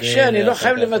לבית דין. תקשיב, אני לא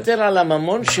חייב לוותר על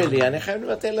הממון שלי, אני חייב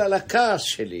לוותר על הכעס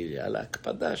שלי, על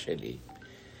ההקפדה שלי.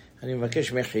 אני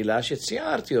מבקש מחילה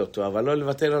שציירתי אותו, אבל לא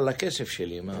לוותר על הכסף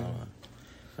שלי.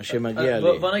 מה שמגיע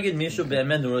לי. בוא נגיד מישהו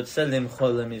באמת רוצה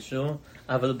למחול למישהו,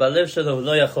 אבל בלב שלו הוא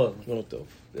לא יכול. לא טוב,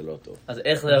 זה לא טוב. אז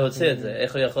איך להוציא את זה?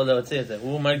 איך הוא יכול להוציא את זה?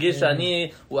 הוא מרגיש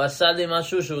הוא עשה לי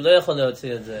משהו שהוא לא יכול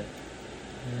להוציא את זה.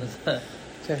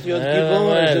 צריך להיות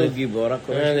גיבור, איזהו גיבור.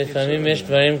 לפעמים יש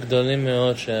דברים גדולים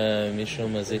מאוד שמישהו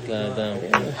מזיק לאדם.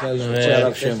 זה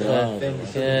רק שם רע.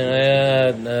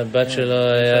 כן, הבת שלו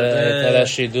הייתה לה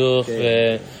שידוך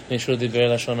ומישהו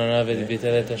דיבר לשון הרע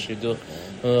וביטל את השידוך.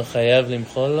 הוא חייב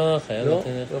למחול לו? חייב לא, לתת?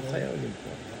 לא חייב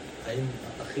למחול. האם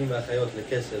אחים ואחיות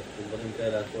לכסף ודברים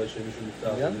כאלה, את רואה שמישהו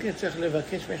נפטר? גם כן צריך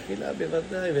לבקש מחילה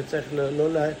בוודאי, וצריך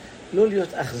לא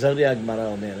להיות אכזרי, הגמרא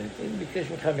אומרת. אם ביקש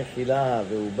ממך מחילה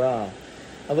והוא בא,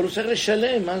 אבל הוא צריך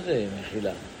לשלם, מה זה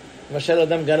מחילה? למשל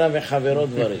אדם גנב מחברו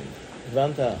דברים,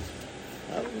 הבנת?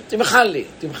 תמחל,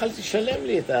 תשלם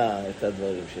לי את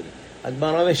הדברים שלי.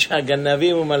 הגמרא אומרת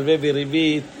שהגנבים הוא מלווה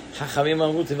בריבית, חכמים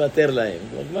אמרו תוותר להם.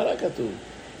 בגמרא כתוב.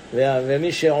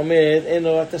 ומי שעומד, אין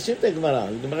לו, תשים את הגמרא,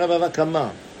 הגמרא בבא קמא.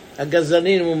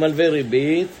 הגזלנים הוא מלווה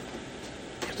ריבית,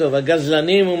 טוב,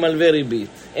 הגזלנים הוא מלווה ריבית,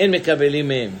 אין מקבלים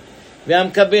מהם.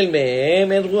 והמקבל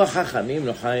מהם, אין רוח חכמים,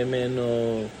 לא חי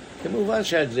ממנו. כמובן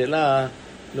שהגזלה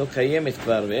לא קיימת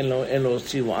כבר, ואין לו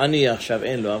הוציא, הוא עני עכשיו,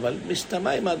 אין לו, אבל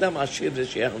מסתמה אם האדם עשיר זה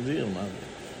שיחזיר, מה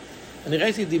זה? אני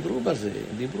ראיתי,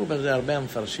 דיברו בזה הרבה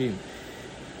המפרשים.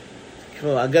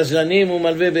 הגזלנים הוא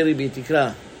מלווה בריבית, תקרא.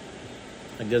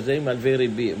 הגזלנים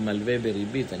מלווה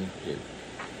בריבית, אני חושב.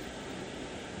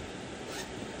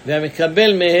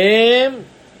 והמקבל מהם,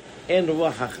 אין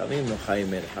רוח חכמים, לא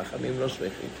חיים מלך, חכמים לא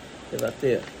סמכים,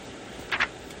 תוותר.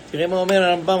 תראה מה אומר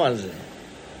הרמב"ם על זה.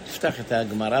 תפתח את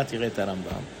הגמרא, תראה את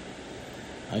הרמב"ם.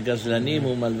 הגזלנים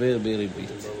הוא מלווה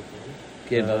בריבית.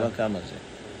 כן, בבא כמה זה.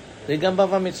 זה גם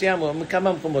בבא מציאה,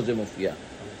 מכמה מקומות זה מופיע.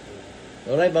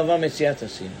 אולי בבא מציאה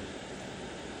תשים.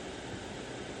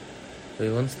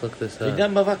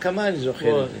 וגם בבא כמה אני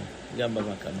זוכר את זה. גם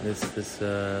בבא כמה. This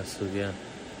סוגיה.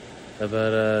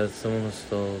 about someone who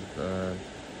stole,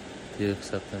 do you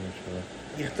accept them?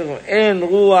 יכתוב, אין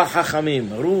רוח חכמים,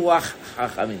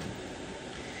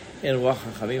 אין רוח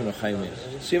חכמים לא חיים מלך.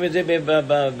 שים את זה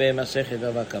במסכת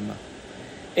בבא קמא.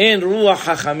 אין רוח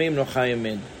חכמים לא חיים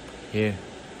מלך.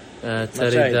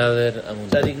 צדיק ד' עמוד.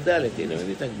 צדיק ד', הנה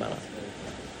מביא את הגמרא.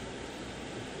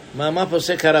 מה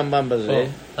פוסק הרמב"ם בזה?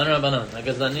 תנו רבנן,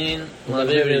 הגזלנים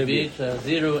מלווה בריבית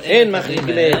שהזהירו אין מחליק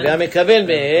מהם, והמקבל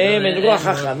מהם אין רוח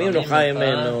חכמים לא חיים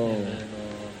ממנו.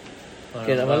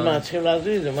 כן, אבל מה, צריכים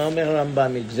להחזיר את זה? מה אומר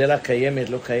הרמב"ם? גזלה קיימת,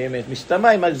 לא קיימת?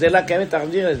 מסתמה, אם הגזלה קיימת,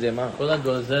 תחזיר את זה, מה? כל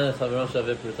הגוזל לחברו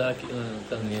שווה פרוטה, כאילו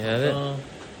נותן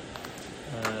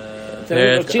אתם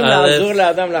רוצים לעזור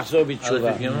לאדם לחזור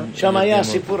בתשובה. שם היה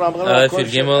סיפור, אמרה לו,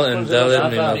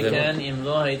 כן, אם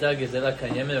לא הייתה גזלה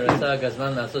קיימת, ורצה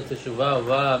הגזלן לעשות תשובה, הוא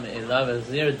בא אליו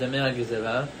והחזיר את דמי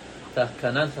הגזלה,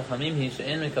 תקנת חכמים היא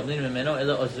שאין מקבלים ממנו,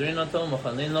 אלא עוזרים אותו,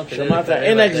 מוכנים לו. שמעת,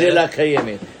 אין הגזלה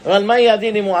קיימת. אבל מה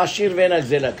ידין אם הוא עשיר ואין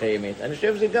הגזלה קיימת? אני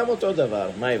חושב שזה גם אותו דבר,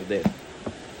 מה ההבדל?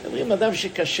 אומרים, אדם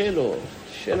שקשה לו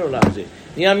להחזיר,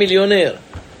 נהיה מיליונר,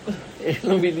 יש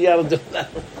לו $1 מיליארד.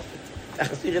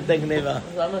 תחזיר את הגניבה.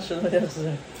 למה שלא יחזיר?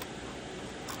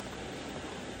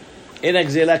 אין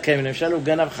הגזלה קיימת, למשל הוא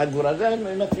גנב חגורה, זה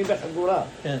מתחיל בחגורה.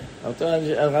 כן.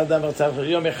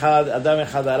 יום אחד, אדם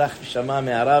אחד הלך ושמע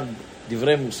מהרב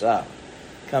דברי מוסר.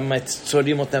 כמה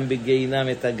צולים אותם בגיהינם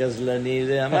את הגזלני,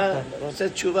 זה אמר, רוצה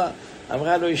תשובה.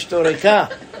 אמרה לו, אשתו ריקה,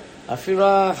 אפילו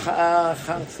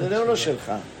החצר לא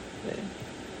שלך.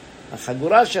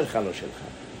 החגורה שלך לא שלך.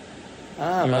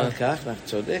 אמר כך,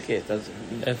 צודקת.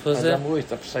 איפה זה? אז אמרו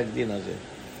את הפסק דין הזה.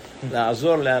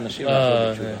 לעזור לאנשים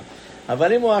לעשות תשובה.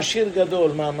 אבל אם הוא עשיר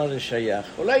גדול, מה זה שייך?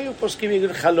 אולי יהיו פוסקים יגידו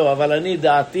לך לא, אבל אני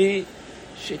דעתי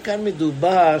שכאן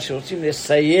מדובר שרוצים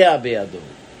לסייע בידו.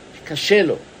 קשה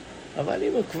לו. אבל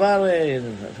אם הוא כבר,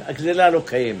 הגזלה לא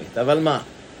קיימת. אבל מה?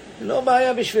 לא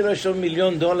בעיה בשבילו, יש לו $1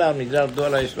 מיליון, $1 מיליארד,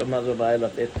 יש לו מה זו בעיה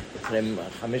לתת $500,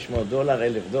 $1,000,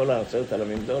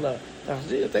 $10,000,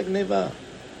 תחזיר את הגניבה.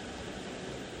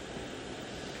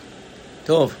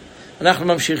 טוב, אנחנו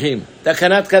ממשיכים.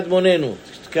 תקנת קדמוננו,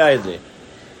 תקרא את זה.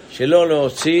 שלא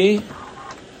להוציא,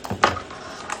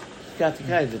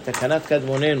 תקרא את זה, תקנת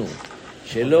קדמוננו,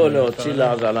 שלא להוציא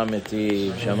לעזל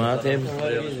המתים. שמעתם?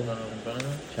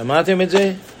 שמעתם את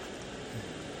זה?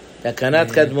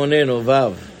 תקנת קדמוננו, ו'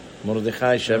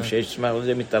 מרדכי שם שיש סמך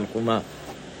לזה מתנחומה.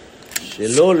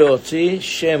 שלא להוציא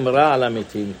שם רע על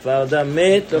המתים. כבר אדם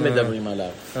מת, לא מדברים עליו.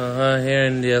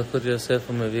 Here in ילקוט יוסף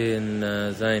הוא מביא in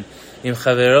זין. אם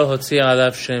חברו הוציא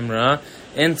עליו שם רע,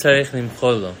 אין צריך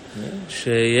למחול לו.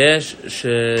 שיש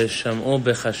ששמעו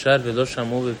בחשד ולא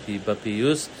שמעו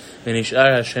בפיוס,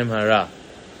 ונשאר השם הרע.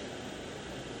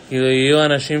 כאילו יהיו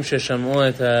אנשים ששמעו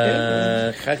את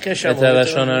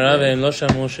הלשון הרע והם לא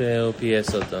שמעו שהוא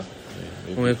פייס אותו.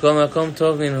 ומכל מקום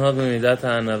טוב לנהוג במידת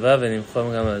הענווה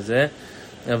ולמחול גם על זה,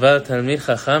 אבל תלמיד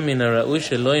חכם מן הראוי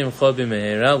שלא ימחול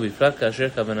במהרה ובפרט כאשר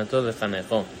כוונתו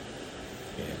לחנכו.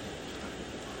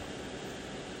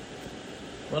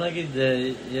 בוא נגיד,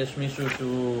 יש מישהו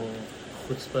שהוא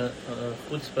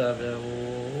חוצפה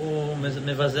והוא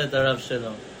מבזה את הרב שלו.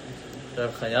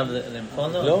 הרב חייב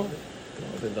למחול לו? לא,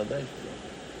 בוודאי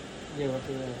שלא.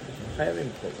 חייב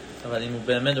למחול. אבל אם הוא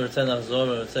באמת רוצה לחזור,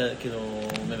 הוא רוצה, כאילו, הוא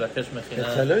מבקש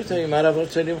מחילה. אתה לא יודע אם הרב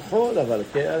רוצה למחול, אבל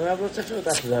הרב לא צריך להיות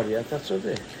אכזרי, אתה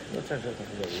צודק. לא צריך להיות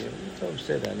אכזרי. טוב,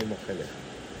 בסדר, אני מוחל לך.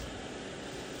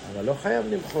 אבל לא חייב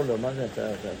למחול לו. מה זה, אתה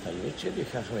תלמיד שלי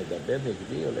כך מדבר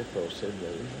נגדי, הולך ועושה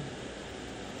דברים?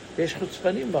 יש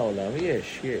חוצפנים בעולם,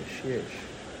 יש אנשים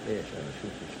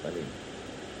חוצפנים.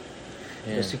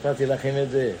 וסיפרתי לכם את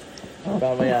זה.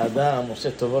 פעם היה אדם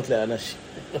עושה טובות לאנשים,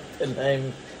 נותן להם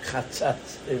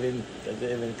חצץ, אבן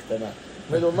קטנה.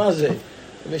 אומר לו, מה זה?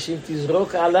 אומר שאם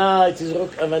תזרוק עליי,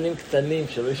 תזרוק אבנים קטנים,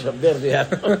 שלא ישבר לי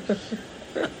הכל.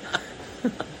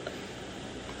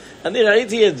 אני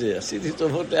ראיתי את זה, עשיתי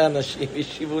טובות לאנשים,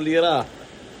 השיבו לי רע.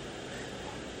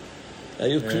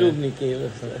 היו קלובניקים.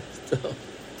 טוב.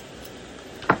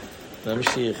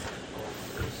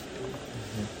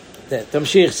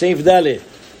 תמשיך, סעיף ד'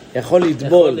 יכול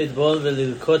לטבול. יכול לטבול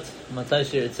וללקוט מתי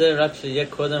שירצה, רק שיהיה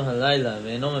קודם הלילה,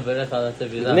 ואינו מברך על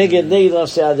הטבילה. נגד רב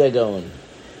סעדיה גאון.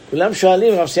 כולם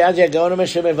שואלים, רב סעדיה גאון אומר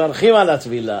שמברכים על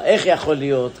הטבילה. איך יכול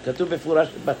להיות? כתוב בפורש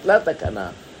בטלה תקנה.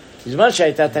 בזמן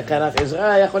שהייתה תקנת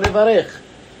עזרא יכול לברך.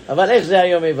 אבל איך זה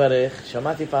היום מברך?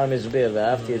 שמעתי פעם הסבר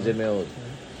ואהבתי את זה מאוד.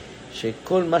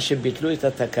 שכל מה שביטלו את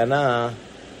התקנה,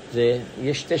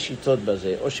 יש שתי שיטות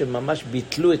בזה. או שממש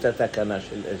ביטלו את התקנה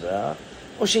של עזרא,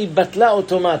 או שהיא בטלה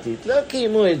אוטומטית. לא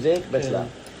קיימו את זה, בטלה.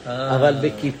 אבל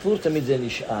בכיפור תמיד זה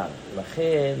נשאר.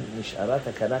 לכן נשארה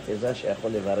תקנת עזרא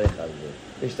שיכול לברך על זה.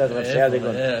 יש את הדרשיה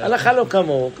דגון. הלכה לא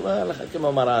כמו, הלכה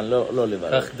כמו מרן, לא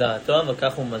לברך. כך דעתו,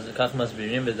 וכך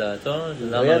מסבירים בדעתו.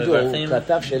 לא ידעו, הוא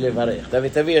כתב שלברך.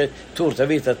 תביא טור,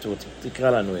 תביא את הטור, תקרא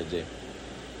לנו את זה.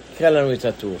 תקרא לנו את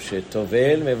הטור,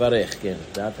 שטובל מברך, כן.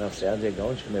 דעת רב סעדיה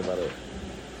גאון שמברך.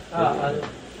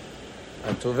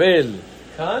 הטובל.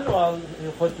 כאן או על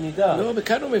הלכות נידה? לא,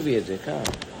 כאן הוא מביא את זה, כאן.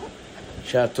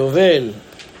 שהטובל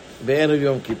בערב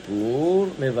יום כיפור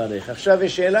מברך. עכשיו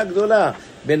יש שאלה גדולה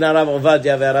בין הרב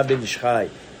עובדיה והרב בן איש חי.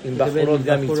 אם בחורות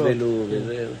גם יצבלו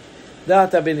וזהו.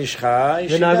 דעת הבן איש חי.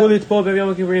 ונהגו לטבול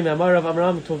ביום הכיפורים, ואמר רב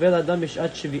אמרם, טובל אדם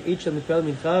בשעת שביעית של מתפלל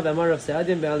מנחה, ואמר רב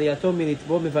סעדיה בעלייתו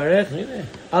מלטבול מברך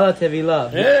על הטבילה.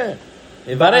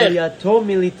 בעלייתו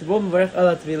מלטבול מברך על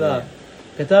הטבילה.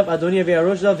 כתב אדוני אבי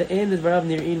הראש ואין לדבריו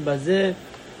נראים בזה.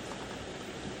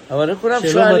 אבל כולם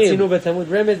שלא שואלים. מצינו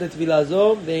בתלמוד רמז לטבילה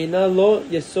זו, ואינה לא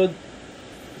יסוד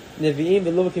נביאים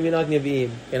ולא כמנהג נביאים.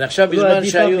 כן, עכשיו בזמן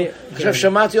שהיו, עכשיו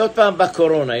שמעתי עוד פעם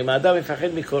בקורונה, אם האדם מפחד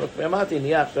מקורונה, אמרתי,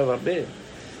 נהיה עכשיו הרבה,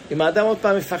 אם האדם עוד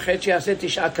פעם מפחד שיעשה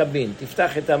 9 קבין,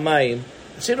 תפתח את המים,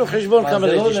 עשינו חשבון כמה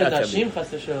זה 9 קבין. זה לא לנשים חס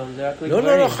ושלום, זה רק לגברים.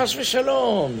 לא, חס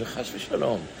ושלום, זה חס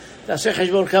ושלום. תעשה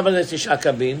חשבון כמה זה 9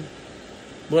 קבין,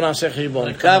 בואו נעשה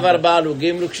חשבון, קו 4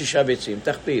 לוגים, לוג 6 ביצים,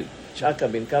 תכפיל, 9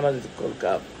 קבין, כמה זה כל קו?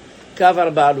 קו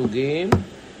 4 לוגים,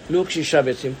 לוג 6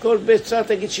 ביצים, כל ביצה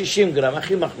תגיד 60 גרם,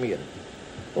 הכי מחמיר.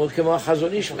 או כמו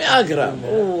החזון איש 100 גרם,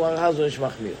 הוא החזון איש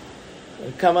מחמיר.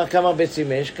 כמה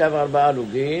ביצים יש? קו 4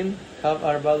 לוגים. קו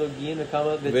 4 לוגים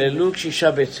וכמה ביצים? ולוג 6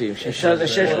 ביצים. 6 זה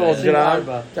 600 גרם.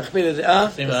 תכפיל את זה,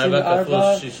 24 כפול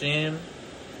 60.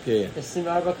 כן.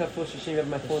 24 כפול 60,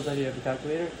 my phone's not here, the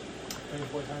calculator.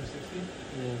 24 times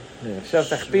 60. עכשיו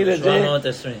תכפיל את זה.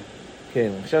 720. כן,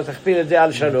 עכשיו תכפיל את זה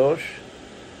על 3.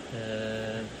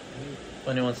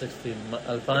 2160,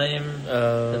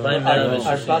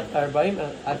 2,160. 40,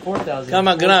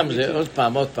 כמה גרם זה? עוד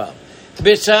פעם.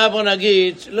 ביצה, בוא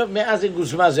נגיד, לא, מאז זה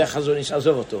גוזמה, זה החזון איש,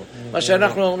 עזוב אותו. מה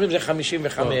שאנחנו אומרים זה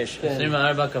 55.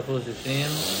 24 כפול 60,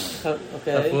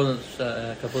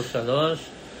 כפול 3,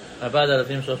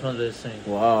 4,320.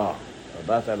 וואו,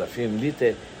 4,000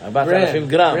 ליטר, 4,000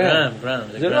 גרם. גרם.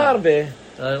 זה לא הרבה.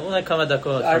 אולי כמה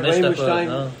דקות, 5 דקות.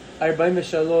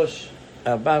 43.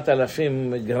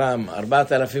 4,000 גרם,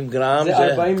 4,000 גרם זה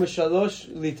 43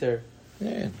 ליטר.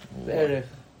 כן. בערך.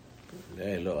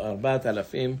 לא,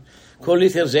 4,000. כל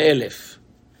ליטר זה 1,000.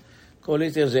 כל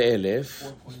ליטר זה 1,000.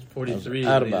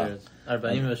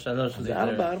 43 ליטר.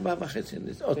 4.5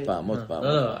 ליטר. עוד פעם.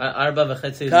 לא, 4.5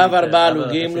 ליטר. קו 4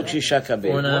 לוגים, לוג 6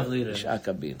 קבין. 9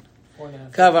 קבין.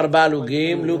 קו 4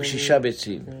 לוגים, לוג 6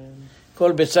 ביצים.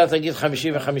 כל ביצה תגיד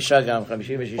 55 גרם,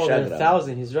 56 גרם.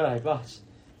 1,000, he's right, boss.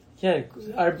 כן,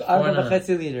 4.5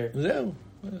 ליטר. זהו.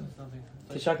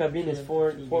 Tisha Kabin is 4.3,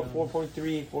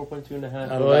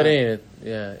 4.2.5.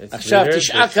 עכשיו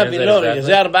 9 קבין, לא,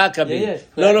 זה 4 קבין.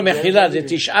 לא, מחילה, זה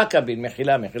 9 קבין,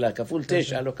 מחילה, כפול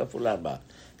 9, לא כפול 4.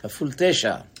 כפול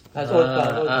 9. אז עוד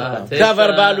פעם. קו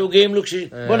 4 לוגים,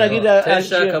 בוא נגיד...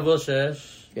 9 כפול 6.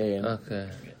 כן.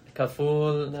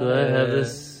 כפול...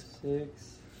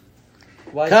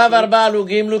 קו 4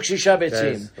 לוגים, לוג 6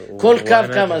 ביצים. כל קו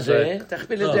כמה זה?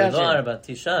 תכפיל את זה על זה. לא 4,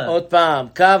 9. עוד פעם,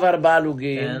 קו 4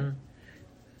 לוגים.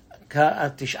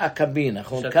 9 קבין,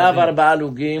 נכון? קו 4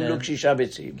 לוגים, לוג 6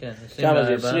 ביצים. כמה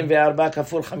זה? 24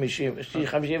 כפול 50,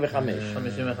 55.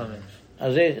 55.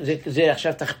 אז זה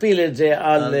עכשיו תכפיל את זה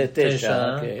על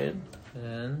 9, כן.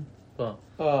 פה.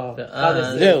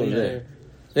 זהו,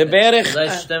 זה בערך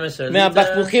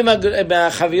מהבקבוקים,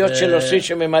 מהחביות של עושית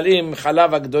שממלאים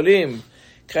חלב הגדולים,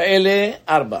 כאלה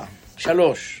 4,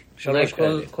 3 כאלה.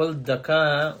 כל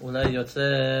דקה אולי יוצא,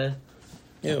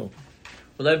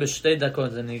 אולי בשתי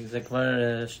דקות זה כבר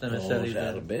 12 ליטר. זה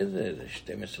הרבה, זה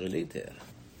 12 ליטר.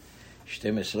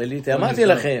 12 ליטר, אמרתי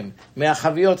לכם,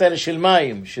 מהחביות האלה של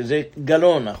מים, שזה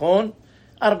גלון, נכון?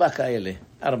 4 כאלה.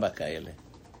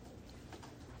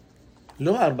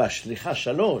 לא 4, סליחה,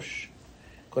 3.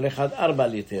 כל אחד 4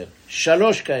 ליטר.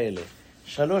 3 כאלה.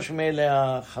 3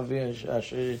 מאלה החביות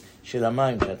של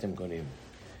המים שאתם קונים.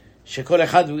 שכל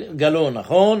אחד גלון,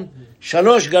 נכון?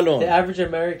 3 גלון. The average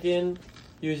American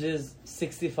uses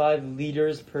 65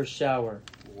 liters per shower.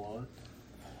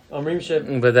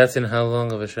 But that's in how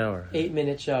long of a shower?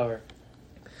 8-minute shower.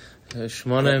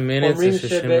 8 minutes is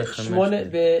 65.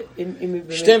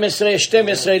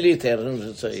 12 ליטר.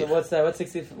 So what's that? What's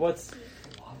 60? What's...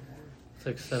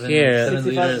 Here,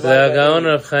 the הגאון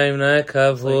רב חיים נאה קו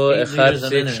הוא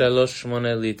 1.38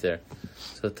 ליטר.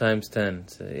 So times 10.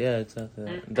 So yeah, exactly.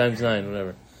 Times 9,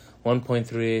 whatever.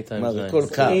 1.38 times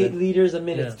 9. 8 liters a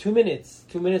minute. 2 minutes.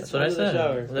 2 minutes for the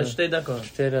shower. זה 2 דקות.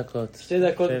 2 דקות. 2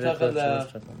 דקות תחת ל...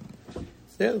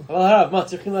 זהו. אבל הרב, מה,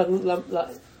 צריכים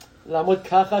לעמוד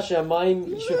ככה שהמים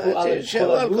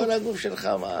ישפו על כל הגוף שלך,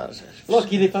 מה? לא,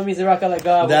 כי לפעמים זה רק על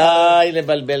הגב. די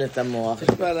לבלבל את המוח.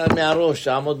 מהראש,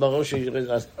 תעמוד בראש. 2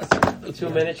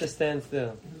 minutes to stand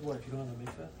still.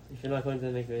 If you're not going to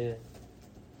the mikveh, yeah.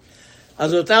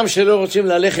 אז אותם שלא רוצים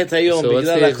ללכת היום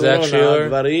בגלל הקורונה,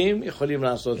 הדברים יכולים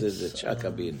לעשות את זה, 9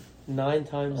 קבין. 9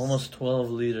 times... Almost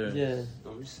 12 liters. Yeah.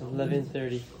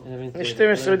 11:30.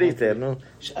 12 ליטר, נו.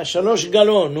 3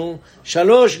 גלון, נו.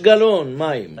 3 גלון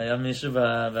מים. היה מישהו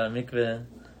במקווה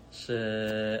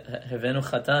שהבאנו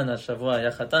חתן, השבוע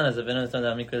היה חתן, אז הבאנו אותו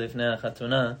למקווה לפני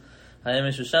החתונה. היה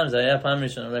מישהו שם, זה היה פעם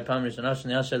ראשונה, אולי פעם ראשונה,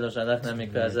 שנייה שלו שהלך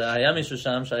למקווה. אז היה מישהו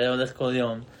שם שהיה הולך כל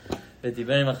יום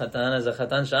ודיבר עם החתן, אז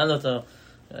החתן שאל אותו,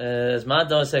 אז מה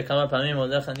אתה עושה? כמה פעמים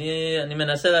הולך? אני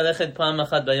מנסה ללכת פעם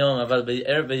אחת ביום, אבל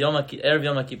ערב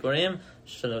יום הכיפורים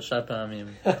 3 פעמים.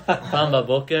 פעם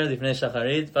בבוקר לפני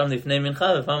שחרית, פעם לפני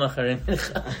מנחה ופעם אחרי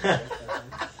מנחה.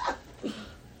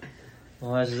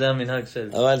 ממש זה המנהג שלי.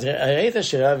 אבל ראית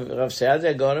שרב סעדיה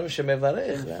הגאון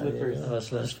שמברך. אבל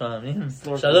 3 פעמים.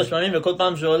 3 פעמים, וכל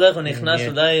פעם שהוא הולך הוא נכנס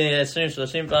אולי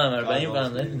 20-30 פעם, 40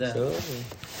 פעם, לא יודע.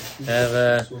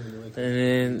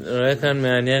 אני רואה כאן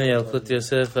מעניין ילקוט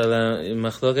יוסף על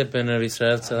המחלוקת בין רב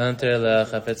ישראל צלנטר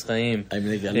לחפץ חיים.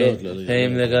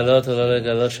 האם לגלות או לא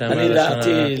לגלות שם. אני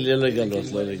דעתי לא לגלות.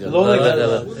 לא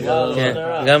לגלות.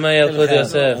 גם הילקוט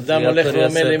יוסף. אדם הולך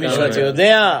ואומר למישהו, אתה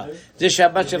יודע, זה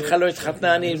שהבת שלך לא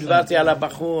התחתנה, אני דיברתי על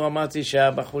הבחור, אמרתי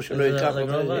שהבחור שלו ייקח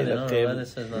אותו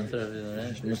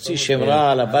נוציא שם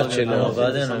רע על הבת שלו.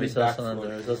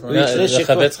 זה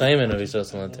חפץ חיים אין רב ישראל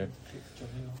צלנטר.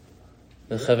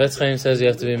 חפץ חיים says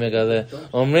you have to be מגלה.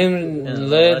 אומרים,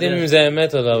 לא יודעים אם זה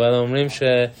אמת או לא, אבל אומרים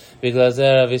שבגלל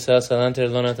זה רב ישראל סלנטר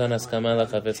לא נתן הסכמה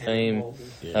לחפץ חיים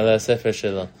על הספר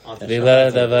שלו. בגלל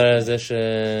הדבר הזה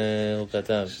שהוא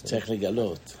כתב. צריך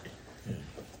לגלות.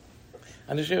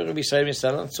 אני חושב שרב ישראל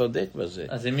סלנטר צודק בזה.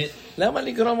 למה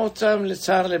לגרום אותם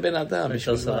לצער לבן אדם? רב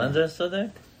ישראל סלנטר צודק?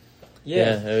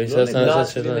 רב ישראל סלנטר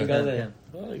שלו.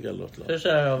 לא לגלות לו. אני חושב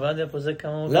שהרב עובדיה פה זה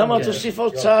כמה... למה תוסיף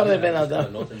עוד צער לבן אדם?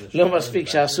 לא מספיק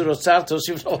שעשו לו צער,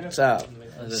 תוסיף לו עוד צער.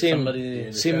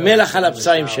 שים מלח על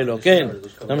הפצעים שלו, כן.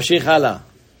 נמשיך הלאה.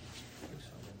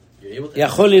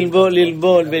 יכול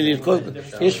ללבול וללכות.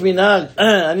 יש מנהג,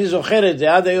 אני זוכר את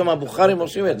זה, עד היום הבוכרים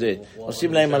עושים את זה.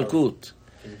 עושים להם מלכות.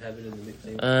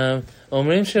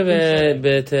 אומרים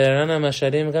שבטהרן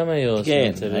המשלים גם היו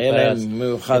עושים את זה. כן, היה להם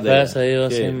מיוחד. בפרס היו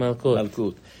עושים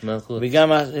מלכות.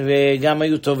 וגם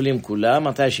היו טובלים כולם,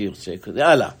 מתי שירצה.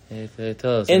 הלאה.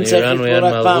 אין צריך לטבול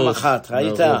רק פעם אחת,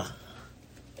 ראית?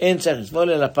 אין צריך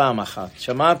לטבול אלא פעם אחת.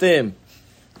 שמעתם?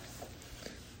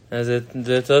 אז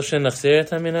זה טוב שנחזיר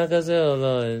את המנהג הזה או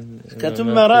לא? כתוב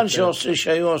מרן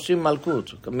שהיו עושים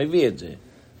מלכות, מביא את זה.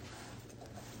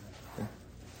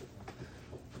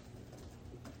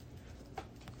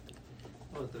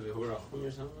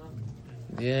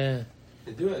 Yeah.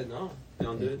 They do it, no? They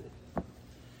don't do it?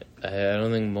 I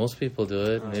don't think most people do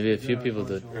it. Maybe a few people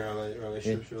do it.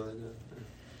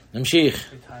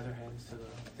 נמשיך.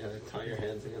 Yeah, they tie your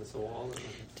hands against the wall.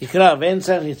 תקרא, ואין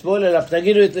צריך לטבול, אלא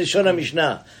תגידו את לשון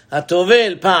המשנה.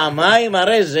 הטובל פעמיים,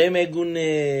 הרי זה מגונה.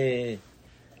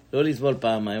 לא לטבול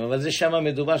פעמיים, אבל זה שם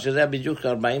מדובר שזה היה בדיוק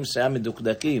 40 שעה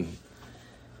מדוקדקים.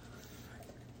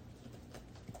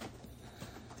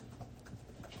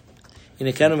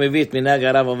 הנה כאן הוא מביא את מנהג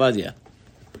הרב עובדיה.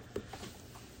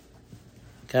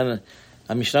 כאן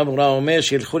המשנה ברורה אומר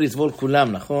שילכו לטבול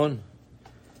כולם, נכון?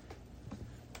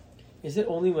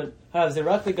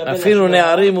 אפילו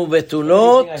נערים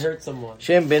ובתולות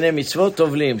שהם בני מצוות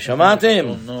טובלים. שמעתם?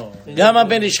 גם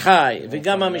הבן איש חי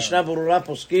וגם המשנה ברורה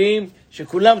פוסקים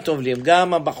שכולם טובלים,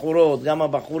 גם הבחורות, גם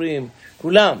הבחורים,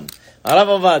 כולם. הרב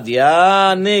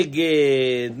עובדיה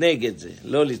נגד זה,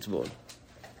 לא לטבול.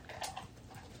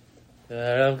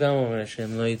 הרב גם אומר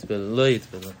שהם לא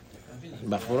יטבלו.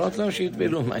 בחורות לא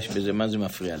שיטבלו, מה יש בזה? מה זה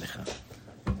מפריע לך?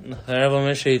 הרב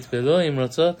אומר שיטבלו אם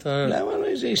רוצות? למה לא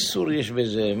איזה איסור יש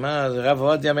בזה? מה, הרב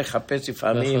עובדיה מחפש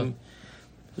לפעמים.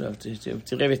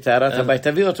 תראה בטהרת הבית,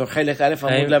 תביא אותו, חלק א'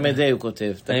 עמוד למדי הוא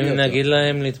כותב. האם נגיד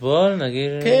להם לטבול?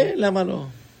 כן, למה לא?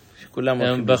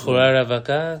 בחורה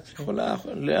רווקה?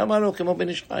 למה לא? כמו בן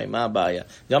איש חי, מה הבעיה?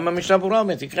 גם המשנה ברורה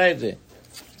אומר, תקרא את זה.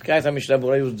 תקרא את המשנה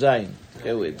ברורה י"ז.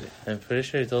 תקראו את זה. I'm pretty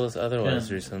sure he told us otherwise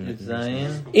recently.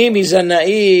 אם היא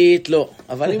זנאית, לא.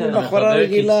 אבל אם היא בחורה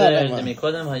רגילה, למה?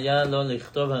 מקודם היה לו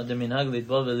לכתוב למנהג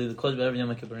לטבול וללכוד בערב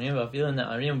יום הכיפורים, ואפילו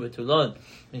נערים ובתולות,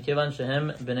 מכיוון שהם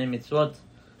בני מצוות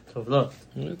טובלות.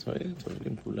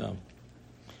 טובלים כולם.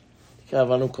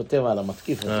 אבל הוא כותב על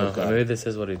המתקיף.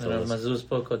 הרב מזוז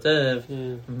פה כותב,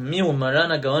 מי הוא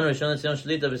מרן הגאון ראשון לציון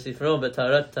שליט"א בספרו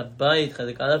בטהרת הבית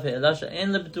חלק א' העלה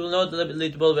שאין לבתולות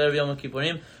לטבול בערב יום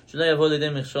הכיפורים, שלא יבוא לידי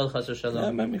מכשול חס ושלום.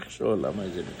 למה מכשול? למה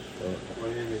איזה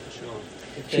מכשול?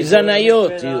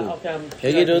 שזנאיות יהיו.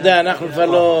 יגידו, אנחנו כבר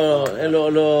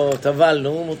לא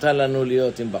טבלנו, מותר לנו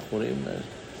להיות עם בחורים.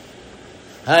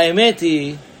 האמת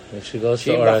היא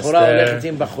שאם בחורה הולכת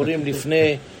עם בחורים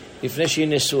לפני שהיא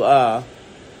נשואה,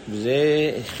 זה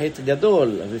חטא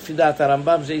גדול. לפי דעת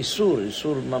הרמב"ם זה איסור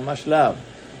ממש לאו.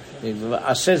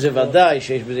 עשה זה ודאי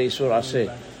שיש בזה איסור עשה.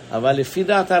 אבל לפי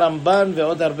דעת הרמב"ם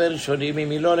ועוד הרבה ראשונים, אם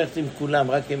היא לא הולכת עם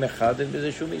כולם, רק עם אחד, אין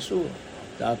בזה שום איסור.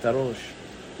 דעת הראש.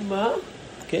 מה?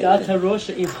 כן. דעת הראש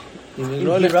אם היא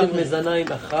רק מזנה עם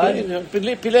אחד?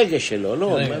 כן, פילגש שלו,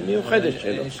 לא, מיוחדת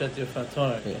שלו. אישת יפת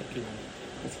תואר.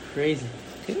 It's crazy.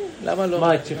 למה לא?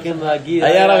 מה, צריכים להגיד?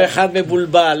 היה רב אחד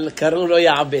מבולבל, קראו לו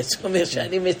יעבץ. הוא אומר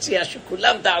שאני מציע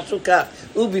שכולם תעשו כך,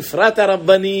 ובפרט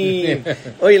הרבנים.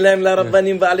 אוי להם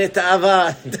לרבנים בעלי תאווה.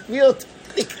 תביא אותו.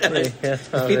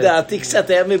 לפי דעתי קצת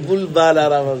היה מבולבל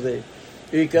הרב הזה.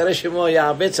 הוא יקרא שמו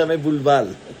יעבץ המבולבל.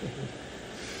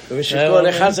 ושכל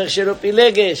אחד צריך שלו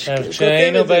פילגש.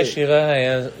 כשהיינו בישיבה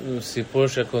היה סיפור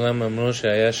שכולם אמרו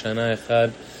שהיה שנה אחד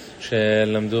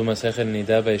שלמדו מסכת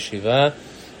נידה בישיבה.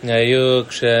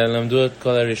 כשלמדו את כל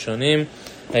הראשונים,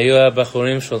 היו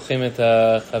הבחורים שולחים את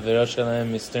החברות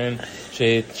שלהם מסטרן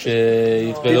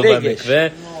שיתפלו במקווה.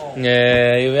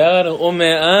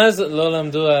 ומאז לא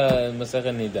למדו מסכת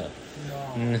נידה.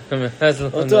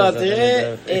 אותו,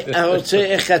 תראה,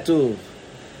 איך כתוב?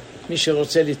 מי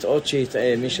שרוצה לטעות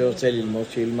שיטעה, מי שרוצה ללמוד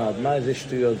שילמד. מה איזה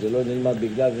שטויות, זה לא נלמד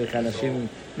בגלל זה כאנשים.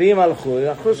 ואם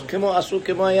עשו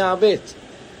כמו היעבץ,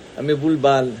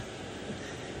 המבולבל.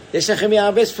 יש לכם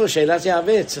יעבץ פה, שאלת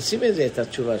יעבץ, תשים את זה, את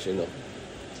התשובה שלו.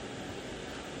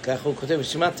 כך הוא כותב,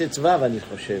 בסימן ט"ו אני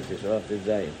חושב, בשבט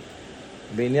ט"ז,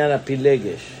 בעניין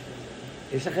הפילגש.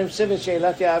 יש לכם צוות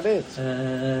שאלת יעבץ?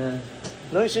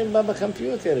 לא יש שם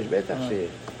בקמפיוטר, יש בטח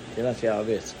שאלת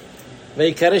יעבץ.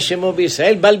 ויקרא שמו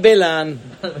בישראל בלבלן.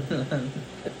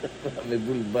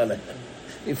 מבולבל.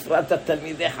 בפרט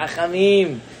התלמידי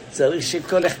חכמים, צריך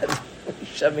שכל אחד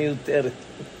אישה מיותרת.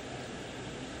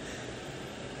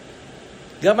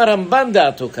 גם הרמב"ן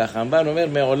דעתו ככה, הרמב"ן אומר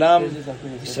מעולם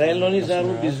ישראל לא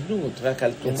נזהרו בזנות, רק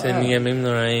על טומאה. אצל ימים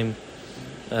נוראים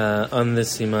on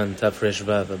the Siman,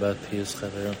 תר"ו, about פיוס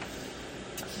חברו.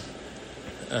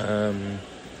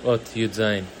 אות י"ז.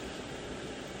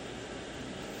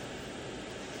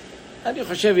 אני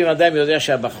חושב אם אדם יודע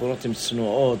שהבחורות הן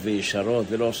צנועות וישרות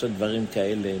ולא עושות דברים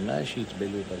כאלה, מה שיתבלו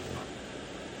בזה?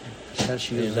 אפשר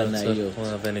שיהיו זנאיות. כמו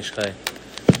הבן איש חי.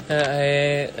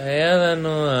 היה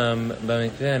לנו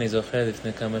במקרה, אני זוכר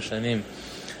לפני כמה שנים,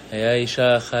 היה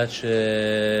אישה אחת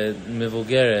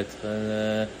שמבוגרת,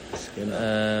 היא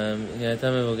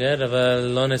הייתה מבוגרת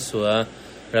אבל לא נשואה,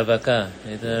 רווקה,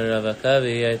 היא הייתה רווקה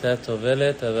והיא הייתה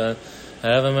טובלת, אבל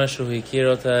הרב אמר שהוא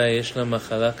הכיר אותה, יש לה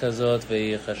מחלה כזאת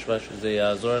והיא חשבה שזה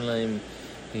יעזור לה אם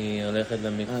היא הולכת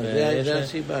למקווה. זה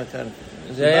הסיבה כאן.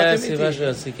 זה היה הסיבה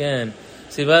של כן,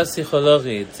 סיבה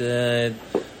פסיכולוגית.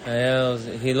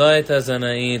 היא לא הייתה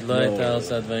זנאית, לא הייתה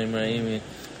עושה דברים רעים.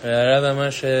 הרב אמר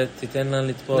שתיתן לה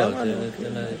לטפול. למה לא?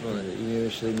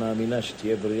 יש לי מאמינה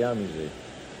שתהיה בריאה מזה.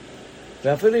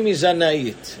 ואפילו אם היא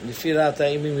זנאית, לפי דעתה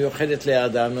אם היא מיוחדת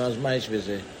לאדם, אז מה יש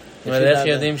בזה? אבל איך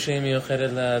יודעים שהיא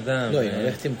מיוחדת לאדם? לא, היא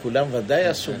הולכת עם כולם, ודאי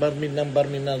עשו בר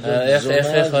מינם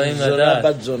זונה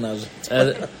בת זונה.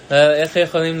 איך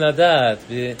יכולים לדעת?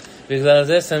 בגלל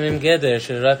זה שמים גדר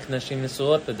שרק נשים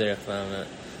נשואות בדרך כלל.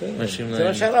 זה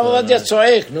מה שהרב עובדיה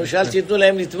צועק, שאל תיתנו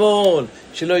להם לטבול,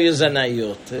 שלא יהיו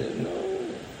זנאיות.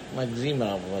 מגזים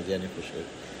הרב עובדיה, אני חושב.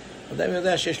 אדם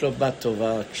יודע שיש לו בת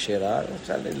טובה, כשרה,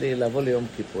 רוצה לבוא ליום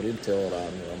כיפורים טהורה,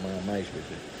 מה יש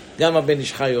בזה? גם הבן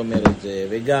איש חי אומר את זה,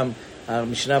 וגם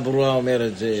המשנה ברורה אומר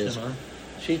את זה.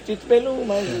 שתתפלו,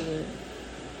 מה זה?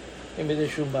 אין בזה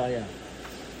שום בעיה.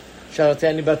 עכשיו,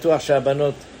 אני בטוח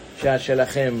שהבנות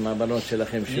שלכם, הבנות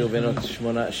שלכם, שיהיו בנות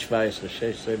 17,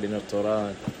 16, בנות תורה,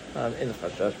 אין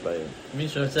חשש בהם. מי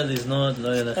שרוצה לזנות,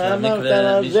 לא ילך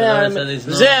למקווה, מי שלא רוצה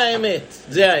לזנות. זה האמת,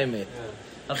 זה האמת.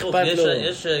 הפוך,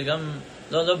 יש גם,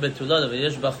 לא בתולות, אבל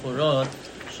יש בחורות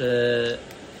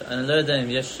אני לא יודע אם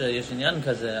יש עניין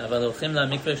כזה, אבל הולכים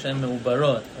למקווה כשהן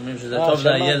מעוברות, אומרים שזה טוב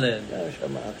לילד.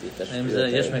 שמעתי.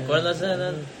 יש מקור לזה?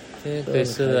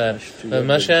 בסדר.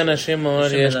 מה שאנשים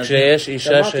אומרים, כשיש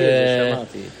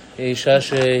אישה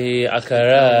שהיא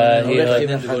עקרה, היא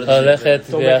הולכת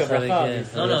ביחד.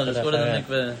 לא, לשקול את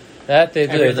המקווה. That they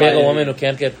do. If you have a woman who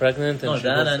can't get pregnant, no,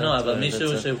 that I know. אבל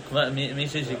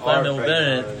מישהי שכבר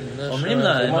מעוברת, אומרים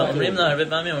לה הרבה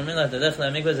פעמים, אומרים לה, תלך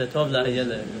למקווה, זה טוב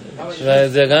לילד.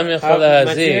 וזה גם יכול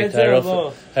להזיק.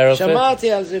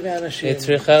 שמעתי על זה מאנשים. היא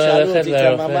צריכה ללכת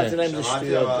לרופא. אמרתי להם זה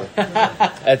שטויות.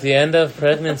 At the end of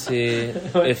pregnancy,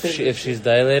 if she's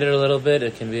dilated a little bit,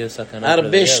 it can be a סכנה.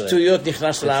 הרבה שטויות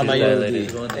נכנס לעם היהודי.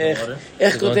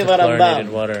 איך כותב הרמב"ם?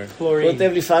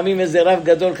 כותב לפעמים איזה רב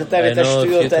גדול כתב את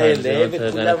השטויות האלה.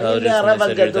 וכולם אומרים הרב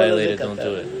הגדול הזה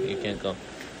כתב.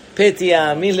 פתי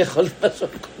יאמין לכל דבר,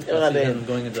 כותב עליהם.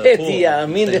 פתי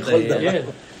יאמין לכל דבר.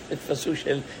 זה פסוק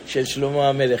של שלמה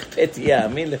המלך. פתי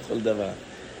יאמין לכל דבר.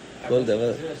 כל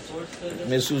דבר.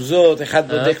 מזוזות,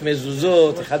 אחד בודק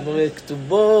מזוזות, אחד בודק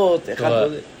כתובות, אחד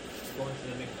בודק...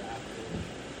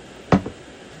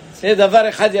 זה דבר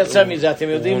אחד יצא מזה, אתם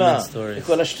יודעים מה?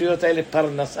 כל השטויות האלה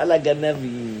פרנסה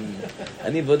לגנבים.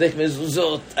 אני בודק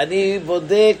מזוזות, אני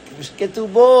בודק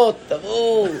כתובות,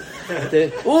 תראו.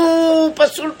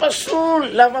 פסול.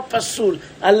 למה פסול?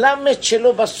 הלמד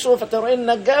שלו בסוף, אתה רואה,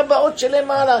 נגע באות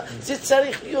שלמעלה. זה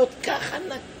צריך להיות ככה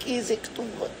נקי, זה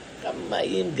כתובות.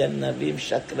 כמאים, גנבים,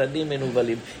 שקרנים,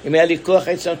 מנובלים. אם היה לי כוח,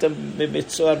 הייתי שם אותם בבית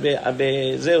סוהר,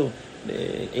 זהו,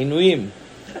 בעינויים.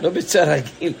 לא בצער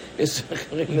רגיל,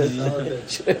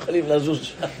 שלא יכולים לזוז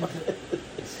שם.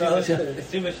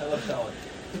 23 שעות.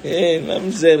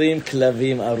 ממזרים,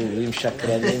 כלבים, ערובים,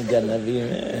 שקרנים, גנבים.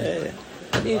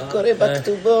 אני קורא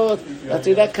בכתובות, אתה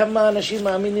יודע כמה אנשים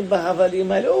מאמינים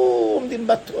בהבלים האלה, עומדים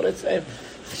בתור אצלהם.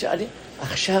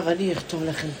 עכשיו אני אכתוב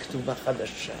לכם כתובה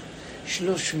חדשה, $300.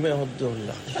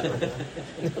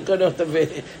 אני קורא אותה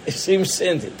ב-20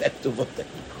 סנט את הכתובות האלה.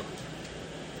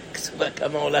 כתובה,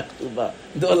 כמה עולה כתובה?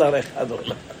 $1 1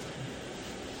 עולה.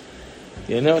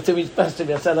 הנה אתם התפסתם,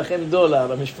 יצא לכם $1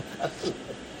 למשפחה.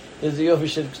 איזה יופי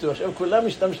של כתובה. עכשיו כולם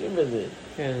משתמשים בזה.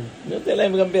 כן. נותן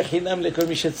להם גם בחינם לכל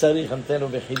מי שצריך, נותן לו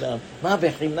בחינם. מה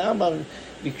בחינם?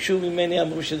 ביקשו ממני,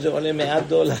 אמרו שזה עולה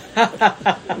 $100.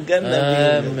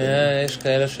 גנבים. יש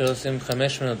כאלה שעושים $500.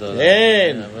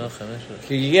 כן.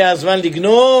 כי הגיע הזמן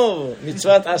לגנוב.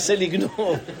 מצוות עשה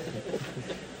לגנוב.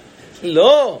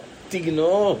 לא.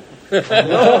 תגנוב.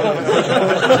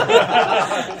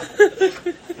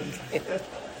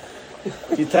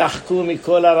 תתרחקו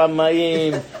מכל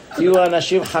הרמאים, תהיו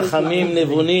אנשים חכמים,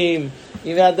 נבונים.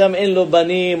 אם האדם אין לו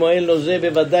בנים או אין לו זה,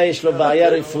 בוודאי יש לו בעיה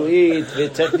רפואית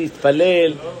וצריך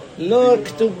להתפלל. לא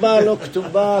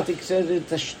כתובה, תקצה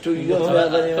את השטויות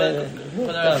והדברים האלה.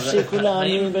 תפסיקו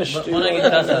להאמין בשטויות. בוא נגיד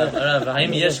ככה, הרב,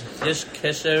 האם יש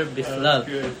קשר בכלל?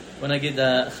 בוא נגיד,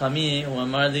 חמי, הוא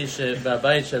אמר לי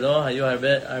שבבית שלו היו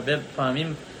הרבה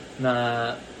פעמים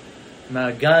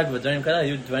מהגג ודברים כאלה,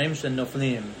 היו דברים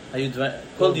שנופלים.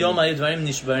 כל יום היו דברים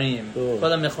נשברים.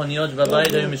 כל המכוניות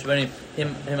בבית היו נשברים.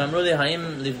 הם אמרו לי, האם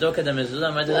לבדוק את המזוזה?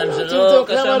 אמרתי להם, זה לא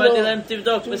קשה, אמרתי להם,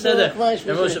 תבדוק, בסדר.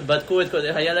 אמרו שבדקו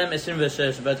היה להם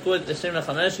 26, בדקו את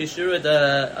 25, השאירו את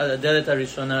הדלת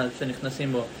הראשונה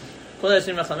שנכנסים בו. כל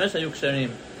ה-25 היו קשרים.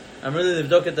 אמרו לי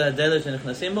לבדוק את הדלת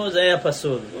שנכנסים בו, זה היה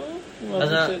פסול. אז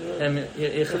הם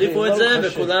החליפו את זה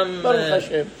וכולם...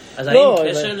 אז האם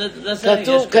קשר לזה?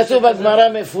 כתוב בגמרא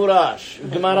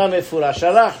מפורש,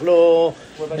 שלח לו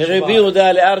רבי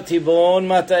יהודה לארטיבון,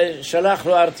 שלח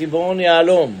לו ארטיבון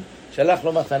יהלום, שלח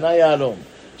לו מתנה יהלום,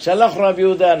 שלח לו רבי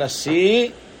יהודה הנשיא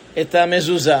את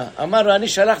המזוזה, אמר לו, אני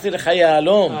שלחתי לך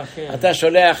יהלום, אתה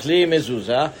שולח לי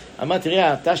מזוזה, אמר,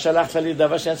 תראה, אתה שלחת לי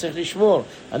דבר שאני צריך לשמור,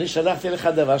 אני שלחתי לך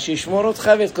דבר שישמור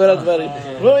אותך ואת כל הדברים.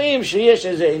 רואים שיש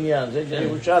איזה עניין, זה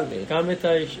ירושלמי.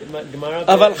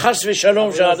 אבל חס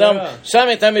ושלום שהאדם שם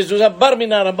את המזוזה, בר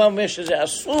מן הרמב"ם אומר שזה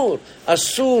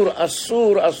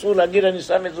אסור להגיד אני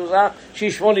שם מזוזה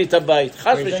שישמור לי את הבית,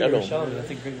 חס ושלום.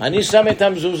 אני שם את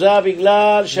המזוזה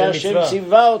בגלל שהשם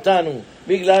ציווה אותנו,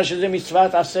 בגלל שזה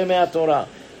מצוות עשה מהתורה.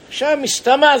 עכשיו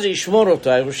מסתמה זה ישמור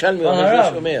אותה, ירושלמי אומר, זה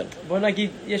שאומר. בוא נגיד,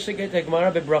 יש את הגמרא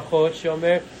בברכות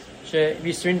שאומר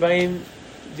שבישרין באים,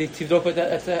 תבדוק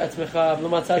את עצמך, לא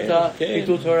מצאת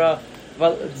ביטול תורה,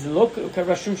 אבל זה לא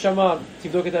רשום שם,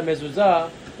 תבדוק את המזוזה,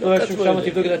 לא רשום שם,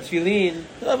 תבדוק את התפילין.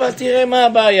 אבל תראה מה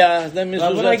הבעיה,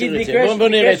 בוא נגיד, בוא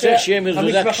נראה, צריך שיהיה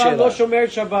מזוזה כשרה. המשפחה לא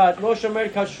שומרת שבת, לא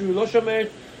שומרת כשרות, לא שומרת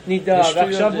נידה,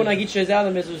 ועכשיו בוא נגיד שזה על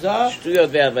המזוזה. שטויות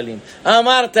והבלים.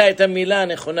 אמרת את המילה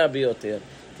הנכונה ביותר.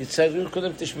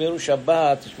 קודם תשמרו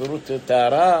שבת, תשמרו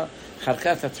טהרה, אחר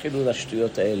כך תתחילו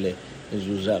לשטויות האלה.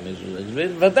 מזוזה.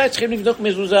 ודאי צריכים לבדוק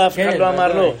מזוזה, אף אחד לא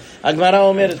אמר לא. הגמרא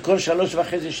אומרת, כל 3.5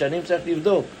 שנים צריך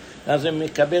לבדוק, אז זה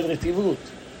מקבל רטיבות.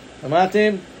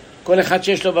 אמרתם? כל אחד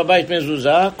שיש לו בבית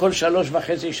מזוזה, כל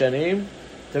 3.5 שנים,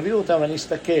 תביאו אותם, אני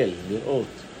אסתכל, לראות.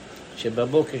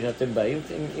 שבבוקר שאתם באים,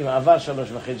 אם עבר 3.5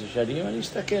 שנים, אני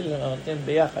אסתכל, אתם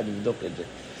ביחד לבדוק את זה.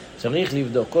 צריך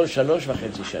לבדוק כל 3.5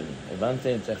 שנים. הבנתם?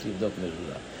 צריך לבדוק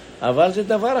מזוזה. אבל זה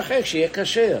דבר אחר, שיהיה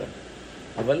כשר.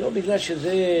 אבל לא בגלל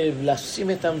שזה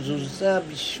לשים את המזוזה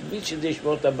בשביל שזה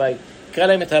ישמור את הבית. תקרא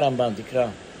להם את הרמב"ם, תקרא.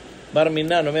 בר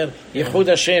מינן אומר, ייחוד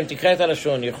השם, תקרא את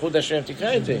הלשון, ייחוד השם,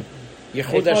 תקרא את זה.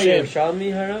 ייחוד השם. איפה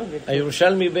הירושלמי הרב?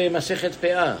 הירושלמי במסכת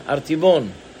פאה,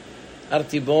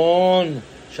 ארטיבון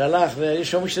שלח,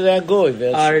 ויש אומרים שזה היה גוי.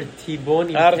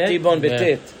 ארטיבון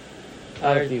בטט.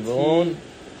 ארטיבון.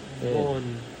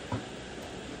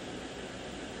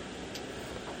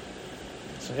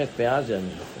 מסכת פאה זה אני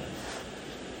זוכר.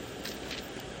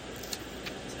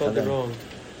 Spelled it wrong.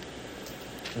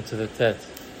 Into the tet.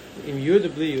 עם יוד או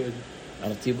בלי יוד?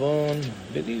 ארטיבון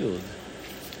בלי יוד.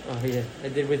 Oh yeah, I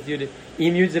did with יוד.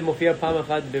 עם יוד זה מופיע פעם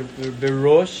אחת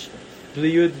בראש, בלי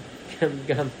יוד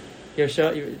גם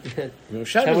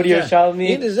ירושלמי,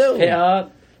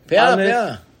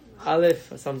 פאה. א',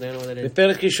 something, I don't know what that is.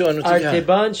 בפרק ראשון,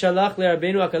 ארטיבן שלח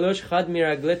לרבנו הקדוש חד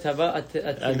מרגלי טבע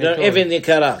עתימתו. אבן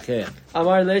יקרה, כן.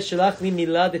 אמר לי, שלח לי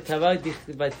מילה דטבע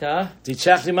דכתבתה.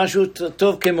 תצלח לי משהו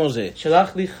טוב כמו זה.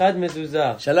 שלח לי חד מזוזה.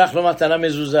 שלח לו מתנה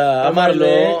מזוזה. אמר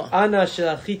לו, אנא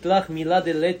שלחית לך מילה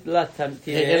דלת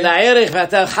תראה. לערך,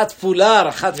 ואתה חד פולר.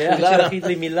 שלחית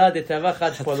לי מילה דטבע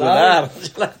חד פולר.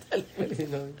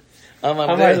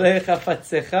 אמר לי,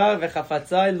 חפצך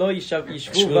וחפצי לא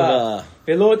ישבו בה,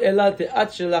 ולא עוד אלא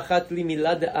דעת שלחת לי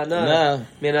מילה דענה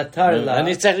מנתר לה.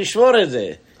 אני צריך לשמור את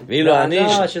זה.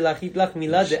 וענה שלחית לך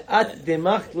מילה דעת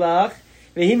דמחת לך,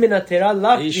 והיא מנתרה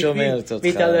לך,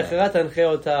 והתהלכה תנחה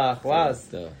אותך.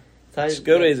 ואז.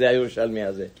 תזכרו את זה הירושלמי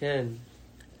הזה. כן.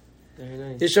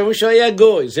 יש אומרים שהוא היה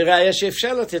גוי, זה ראיה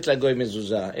שאפשר לתת לגוי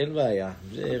מזוזה, אין בעיה,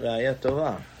 זה ראיה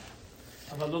טובה.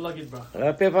 אבל לא להגיד ברכה.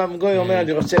 הרבה פעם גוי אומר,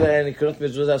 אני רוצה לקנות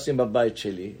מזוזה לשים בבית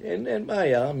שלי. אין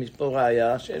בעיה, מפה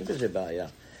ראיה שאין בזה בעיה.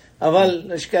 אבל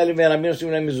יש כאלה מרמים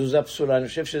עושים להם מזוזה פסולה, אני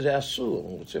חושב שזה אסור,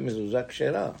 הוא רוצה מזוזה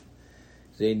כשרה.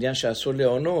 זה עניין שאסור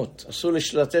לעונות, אסור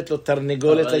לתת לו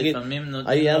תרנגולת, להגיד,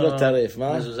 היה לו טרף,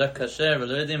 מה? מזוזה כשר,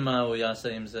 ולא יודעים מה הוא יעשה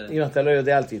עם זה. אם אתה לא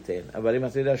יודע, אל תיתן, אבל אם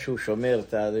אתה יודע שהוא שומר,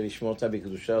 לשמור אותה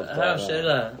בקדושה.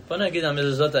 שאלה, בוא נגיד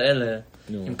המזוזות האלה,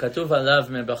 אם כתוב עליו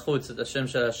מבחוץ את השם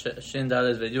של השין ד'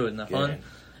 ויוד, נכון?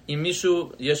 אם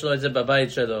מישהו יש לו את זה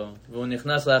בבית שלו, והוא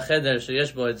נכנס לחדר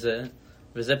שיש בו את זה,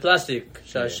 וזה פלסטיק,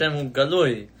 שהשם הוא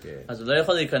גלוי, אז הוא לא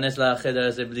יכול להיכנס לחדר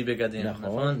הזה בלי בגדים,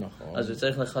 נכון? אז הוא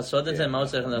צריך לחסות את זה, מה הוא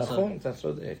צריך לעשות? נכון, אתה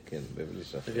צודק, כן, בבלי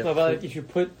ספק. אבל if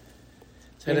you put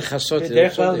צריך לחסות.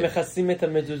 בדרך כלל מכסים את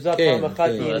המזוזה פעם אחת.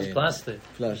 אז פלסטיק.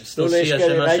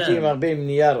 ראיתי עם הרבה עם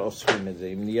נייר אוספים את זה,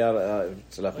 עם נייר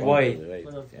צלחים.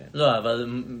 לא, אבל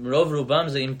רוב רובם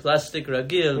זה עם פלסטיק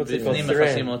רגיל, בפנים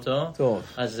מכסים אותו,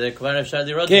 אז כבר אפשר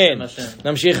לראות את כן, השם.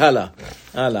 נמשיך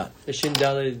הלאה.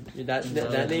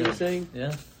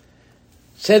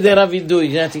 סדר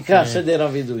הווידוי, תיקח סדר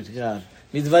הווידוי, תיקח.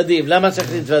 מתוודים, למה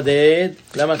צריך להתוודד?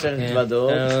 למה צריך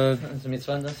להתוודות? זה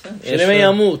מצווה נעשה? שלמה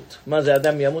ימות. מה זה,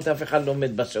 אדם ימות, אף אחד לא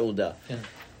מת בסעודה.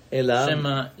 אלא,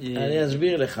 אני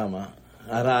אסביר לך מה.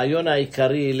 הרעיון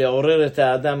העיקרי, לעורר את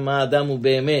האדם, מה האדם הוא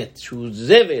באמת, שהוא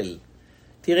זבל.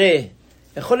 תראה,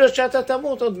 יכול להיות שאתה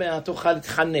תמות עוד מעט, תוכל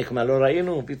להתחנק, מה לא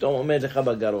ראינו? פתאום עומד לך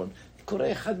בגרון.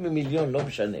 קורה 1 ממיליון, לא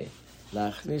משנה.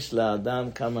 להכניס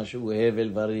לאדם כמה שהוא הבל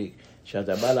וריק.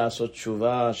 שאתה בא לעשות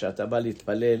תשובה, שאתה בא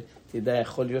להתפלל, תדע,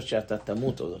 יכול להיות שאתה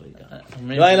תמות עוד רגע.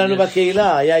 לא היה לנו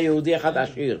בקהילה, היה יהודי אחד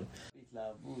עשיר.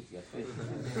 התלהבות, יפה.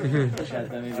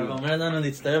 הוא אומר לנו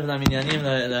להצטרף למניינים,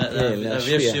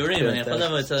 להעביר שיעורים. אני יכול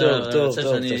לבוא לצד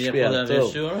שאני יכול להעביר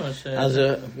שיעור? אז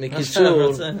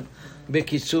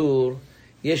בקיצור,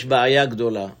 יש בעיה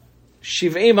גדולה. 70%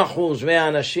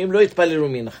 מהאנשים לא התפללו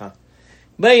מנחה.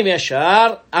 באים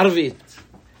ישר, ערבית.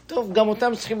 טוב, גם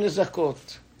אותם צריכים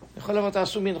לזכות. יכול לבוא,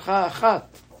 תעשו מנחה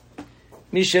אחת.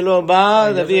 מי שלא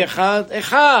בא, להביא אחד.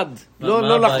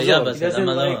 לא לחזור.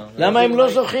 למה הם לא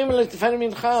זוכים להתפלל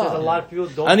מנחה?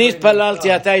 אני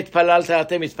התפללתי, אתה התפללת,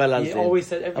 אתם התפללתם.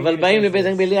 אבל באים לבית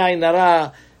המליאה, עין הרע,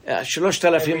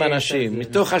 3,000 אנשים.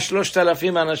 מתוך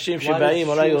 3,000 אנשים שבאים,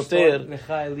 אולי יותר,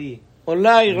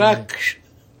 אולי רק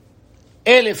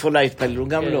 1,000 אולי התפללו,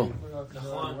 גם לא.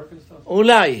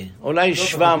 אולי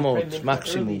 700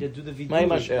 מקסימום. מה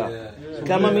עם השעה?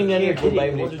 כמה מניינים פה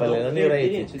באים להתפלל? אני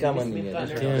ראיתי כמה מניינים.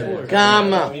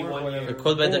 כמה?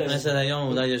 בכל בית הכנסת היום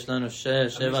אולי יש לנו 6-7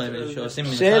 שעושים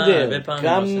מנחה. בסדר,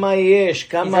 כמה יש?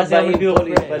 כמה באים פה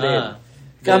להתפלל?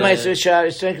 כמה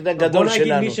עשרה גדול שלנו.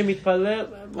 בוא נגיד מי שמתפלל...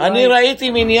 אני ראיתי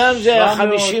מניין זה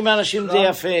 50 אנשים זה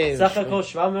יפה. סך הכל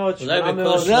 700.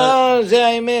 זה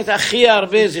האמת, הכי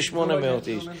הרבה זה 800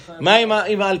 איש. מה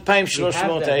עם ה-2,300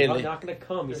 האלה?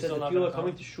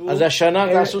 אז השנה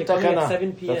תעשו תקנה,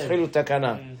 תתחילו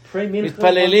תקנה.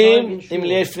 מתפללים, אם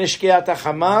לפני שקיעת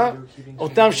החמה,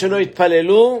 אותם שלא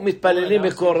התפללו, מתפללים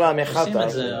בקור רם, אחד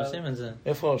עושים את זה.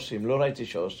 איפה עושים? לא ראיתי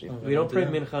שעושים.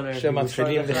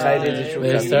 שמתחילים לחייל איזשהו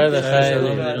ויסתר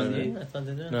לחיילים.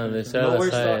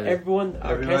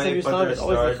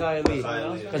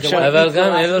 אבל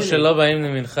גם אלו שלא באים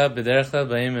למנחה, בדרך כלל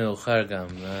באים מאוחר גם.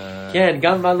 כן,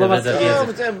 גם לא מצליחים.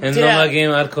 הם לא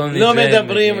מגיעים עד כל נדמה.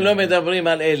 לא מדברים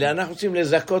על אלה. אנחנו רוצים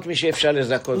לזכות מי שאפשר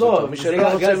לזכות אותו. מי שלא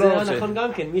רוצה, לא רוצה. זה נכון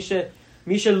גם כן.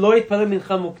 מי שלא יתפלל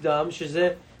מנחה מוקדם, שזה,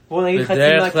 בוא נגיד חצי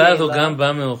מהקהילה. בדרך כלל הוא גם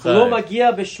בא מאוחר. הוא לא מגיע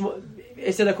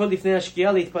 10 דקות לפני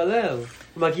השקיעה להתפלל.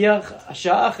 הוא מגיע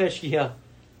שעה אחרי השקיעה.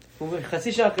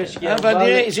 חצי שעה אחרי שקיעה. אבל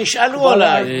תשאלו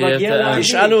אולי.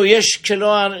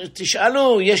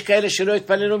 תשאלו, יש כאלה שלא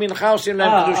התפללו מנחה, עושים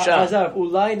להם קדושה.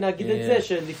 אולי נגיד את זה,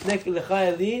 שלפני לך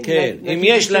אלי, כן, אם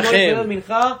יש לכם.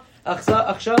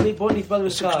 עכשיו בואו נתפלל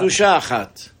מנחה. קדושה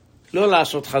אחת. לא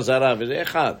לעשות חזרה, וזה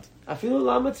אחד. אפילו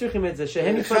למה צריכים את זה?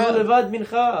 שהם יתפללו לבד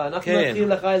מנחה. אנחנו נתחיל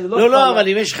לך אלי. לא, אבל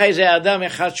אם יש לך איזה אדם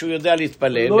אחד שהוא יודע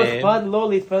להתפלל. לא אכפת לו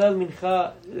להתפלל מנחה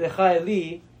לך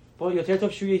אלי. יותר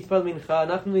טוב שהוא יתפלל מנחה,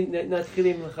 אנחנו נתחיל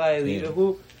עם מנחה אלי,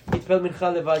 והוא יתפלל מנחה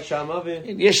לבד שמה.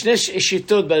 יש שני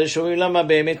שיטות שאומרים למה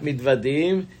באמת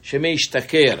מתוודים, שמי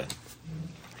ישתכר.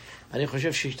 אני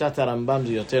חושב ששיטת הרמב"ם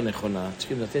זה יותר נכונה,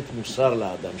 צריכים לתת מוסר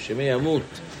לאדם, שמי ימות,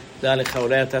 דע לך,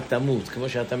 אולי אתה תמות, כמו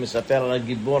שאתה מספר על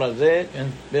הגיבור הזה,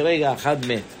 ברגע אחד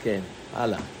מת, כן,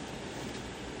 הלאה.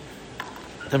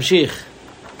 תמשיך.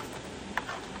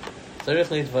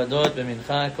 צריך להתוודות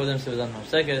במנחה קודם סעודת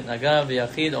המפסקת. אגב,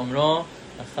 יחיד אומרו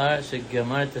אחר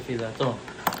שגמר תפילתו.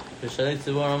 ושליט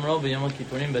ציבור אומרו ביום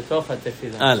הכיפורים בתוך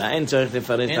התפילה. אין צריך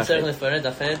לפרט אחת. אין צריך לפרט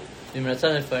אחת. ואם רצה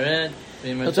לפרט,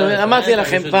 אמרתי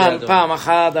לכם פעם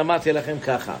אחת, אמרתי לכם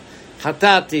ככה.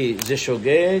 חטאתי זה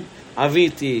שוגג,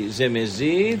 עביתי זה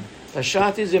מזיד,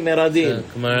 פשעתי זה מרדים.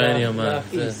 כמרא אני אומר.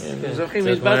 זוכרים,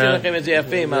 הסברתי לכם את זה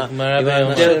יפה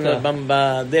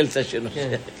בדלתא שלו.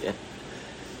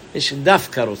 יש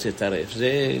דווקא רוצה טרף,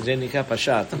 זה נקרא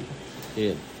פשעתי.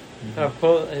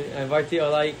 עברתי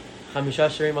אולי 5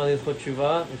 שיעורים על הלכות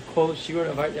תשובה, וכל שיעור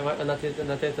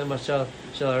נתתי את המשל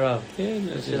של הרב. כן,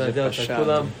 זה פשע.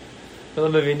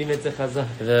 כולם מבינים את זה חזק.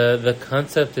 The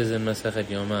concept is in מסכת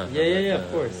יומא. Yeah,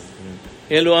 of course.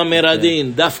 אלו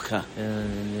המרדין, דווקא.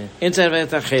 אין צריך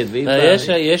את החד.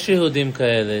 יש יהודים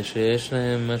כאלה שיש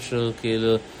להם משהו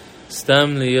כאילו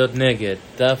סתם להיות נגד.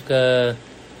 דווקא...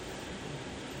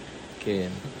 כן.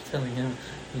 Telling him,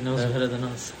 he knows better than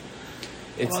us.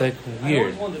 it's Well, like I weird.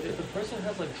 always wondered if the person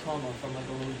has like trauma from like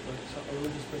a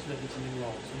religious person that did something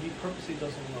wrong, so he purposely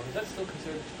does something wrong. Is that still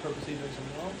considered purposely doing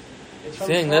something wrong? It's from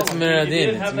Saying trauma. that's If you meradin.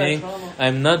 didn't It's have that meaning trauma-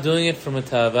 I'm not doing it from a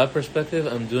tava perspective.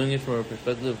 I'm doing it from a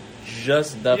perspective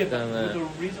just Yeah, dafka. but the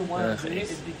reason why I'm doing it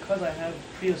is because I have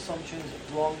pre-assumptions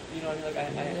wrong. You know what I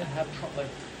mean? Like I have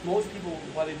like most people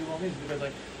why they do wrong things because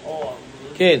like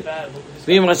כן, bad. Look at this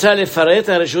ואם guy. רצה לפרט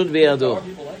הרשות There בידו. are people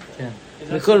like that. כן. Is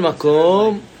that בכל still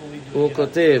מקום considered, like, fully הוא doing it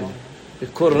כותב wrong?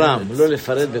 בקול רם, לא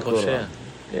לפרט בקול רם.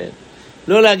 כן.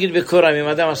 לא להגיד בקול רם, אם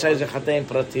אדם עשה איזה חטאים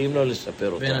פרטיים, לא לספר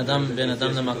אותם. בין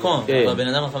אדם למקום, כן. אבל בין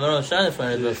אדם לחברו אפשר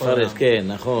לפרט בכל לפרט, רם. כן,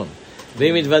 נכון.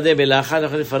 ואם יתוודה בלחץ,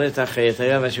 יכול לפרט את החטא,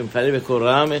 היה ושמפרט בקול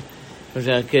רם,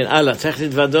 כן, הלאה, צריך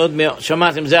להתוודות,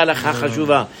 שמעתם, זה הלכה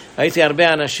חשובה. ראיתי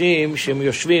הרבה אנשים שהם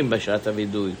יושבים בשעת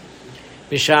הוידוי.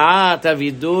 בשעת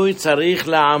הוידוי צריך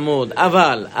לעמוד,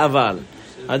 אבל,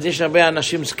 אז יש הרבה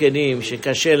אנשים זקנים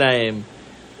שקשה להם,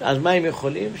 אז מה הם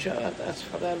יכולים? אז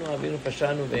חדלנו, אבינו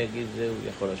פשענו ויגיד זהו,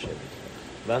 יכול לשבת.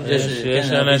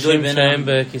 יש אנשים שהם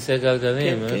בכיסא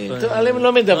גלגלים. טוב, עליהם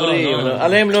לא מדברים,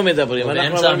 עליהם לא מדברים, אנחנו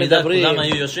באמצע אבל המידה מדברים. כולם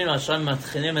היו יושבים, עכשיו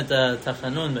מתחילים את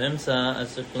התחנון באמצע,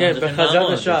 אז כן, כולם צריכים בחזרת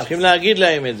לעמוד. השעה. צריכים להגיד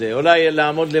להם את זה, אולי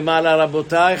לעמוד למעלה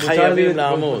רבותיי, חייבים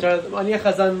לעמוד. אני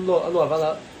החזן לא, אבל...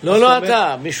 לא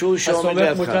אתה, מישהו שעומד הסומך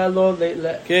לידך. מותר לו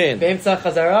כן. באמצע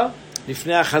החזרה?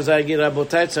 לפני החזרה יגיד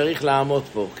רבותיי צריך לעמוד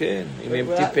פה, כן, אם הם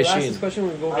טיפשים. Last question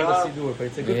we go over the Sidur, but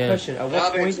it's a good question. At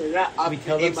what point we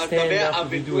tell them stand after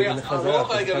Vidduy in the Chazara?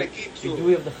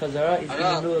 Vidduy of the Chazara is in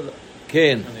the middle of the...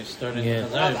 כן.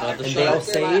 And they all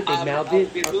say it, they mouth it,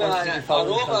 or constantly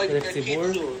following the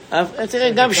Tzibur.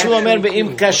 תראה, גם שהוא אומר,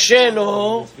 אם קשה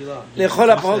לו, לכל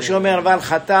הפחות שהוא אומר, אבל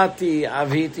חטאתי,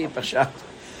 עוויתי, פשעתי,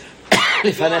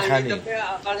 לפניך אני.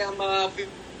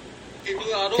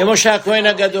 כמו שהכהן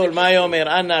הגדול, מה היה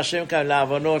אומר? אנא השם כאן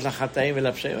לעוונות, לחטאים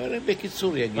ולפשעים,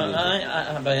 בקיצור יגידו את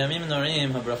זה. בימים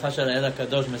נוראים, הברכה של האל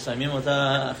הקדוש, מסיימים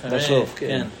אותה אחרי... בסוף,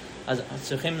 כן. אז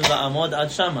צריכים לעמוד עד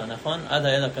שמה, נכון? עד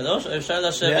האל הקדוש, או אפשר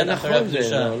לשבת אחרי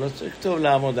הקדושה? לא צריך טוב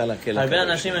לעמוד על הקל הקדוש.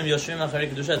 הרבה אנשים הם יושבים אחרי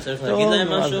קדושה, צריך להגיד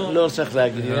להם משהו? לא צריך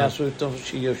להגיד, יעשו טוב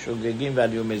שיהיו שוגגים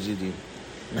ועל יום מזידים.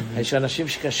 יש אנשים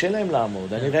שקשה להם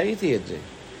לעמוד, אני ראיתי את זה.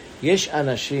 יש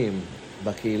אנשים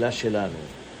בקהילה שלנו,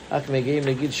 רק מגיעים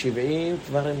לגיל 70,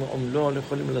 כבר הם לא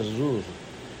יכולים לזוז.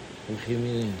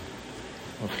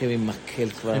 הולכים עם מקל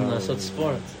כבר. צריכים לעשות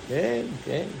ספורט. כן,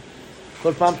 כן.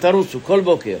 כל פעם תרוצו, כל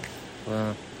בוקר.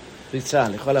 ריצה,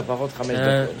 לכל הפחות 5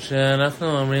 דקות.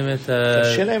 שאנחנו אומרים את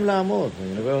קשה להם לעמוד,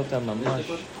 אני רואה אותם ממש.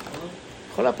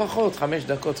 לכל הפחות 5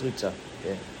 דקות ריצה.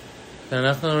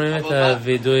 שאנחנו אומרים את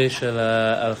הוידוי של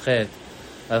על חטא.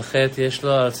 על חטא יש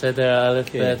לו על סדר א'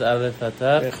 ב' א' הת'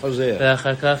 חוזר.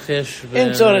 ואחר כך יש...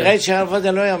 אין צורך, ראיתי שהרב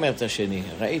עובדיה לא יאמר את השני.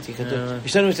 ראיתי, כתוב.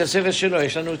 יש לנו את הספר שלו,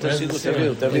 יש לנו את הסידור,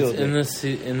 תביאו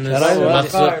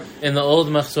אותו. In the old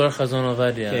מחזור חזון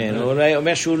עובדיה. כן, אולי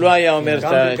אומר שהוא לא היה אומר את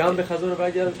ה... גם בחזון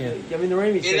עובדיה, ימין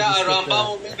רמי. הנה הרמב"ם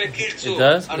אומר בקיצור. It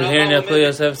does? Here in Yaakov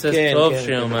Yosef says טוב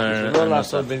שיאמר. לא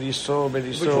לעשות בליסור.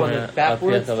 The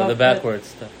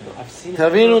backwards stuff.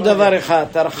 תבינו דבר אחד,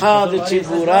 טרחה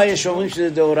דציבורה, יש אומרים שזה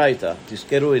דאורייתא,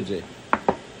 תזכרו את זה.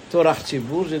 טורח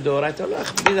ציבור זה דאורייתא, לא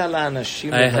להכביד על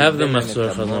האנשים. I have the מחזור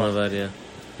חזון עובדיה.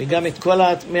 וגם את כל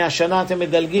מהשנה אתם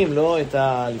מדלגים, לא? את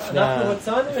ה... אנחנו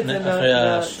מצאנו את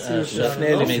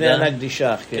זה לפני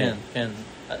הנקדישה, כן. כן,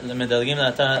 מדלגים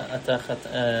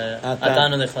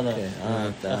עתנו לחלום.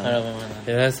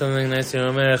 תראה something nice, הוא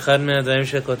אומר, אחד מהדברים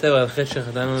שכותב על חטא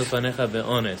שחטאנו לפניך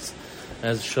באונס.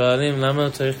 אז שואלים למה הוא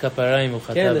צריך כפרה אם הוא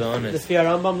חטא באונס. כן, לפי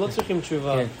הרמב"ם לא צריכים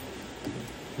תשובה.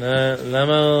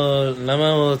 למה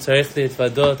הוא צריך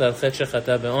להתוודות על חטא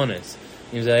שחטא באונס?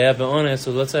 אם זה היה באונס,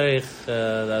 הוא לא צריך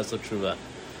לעשות תשובה.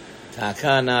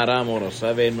 צעקה הנערה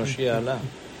מורסה ואין מושיע לה.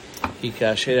 כי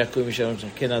כאשר יקום משלום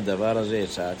כן הדבר הזה,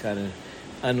 צעקה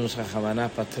אנוס חכמנה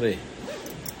פטרה.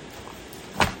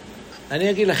 אני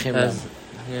אגיד לכם למה.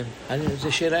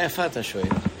 זו שאלה יפה, אתה שואל.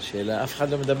 שאלה, אף אחד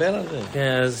לא מדבר על זה.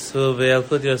 כן, אז הוא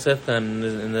בילקוט יוסף כאן,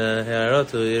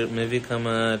 הערות, הוא מביא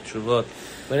כמה תשובות.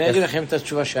 ואני אגיד לכם את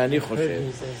התשובה שאני חושב.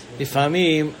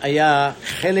 לפעמים היה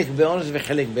חלק באונס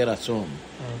וחלק ברצון.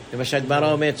 למשל,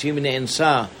 הגמרא אומרת שאם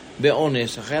נאנסה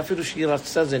באונס, אחרי אפילו שהיא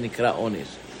רצתה זה נקרא אונס.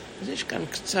 אז יש כאן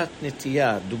קצת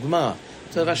נטייה, דוגמה.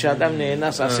 זאת אומרת שאדם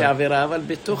נאנס, עשה עבירה, אבל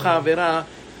בתוך העבירה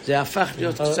זה הפך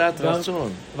להיות קצת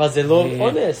רצון. אבל זה לא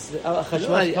אונס.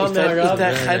 חשמל פעם מהרב...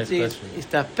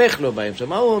 התהפך לו באמצע.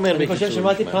 מה הוא אומר בקיצור? אני חושב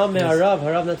שמעתי פעם מהרב,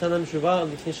 הרב נתן לנו תשובה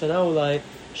לפני שנה אולי,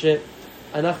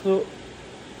 שאנחנו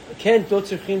כן לא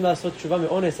צריכים לעשות תשובה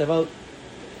מאונס, אבל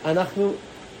אנחנו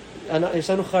יש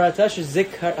לנו חרטה שזה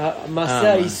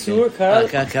מעשה האיסור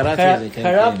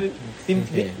קרה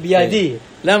בידי.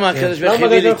 למה הקדוש ברוך הוא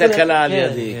הביא לי תקלה על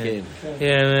ידי?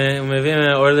 הוא מביא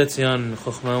מאור לציון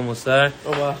חוכמה ומוסר,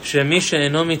 שמי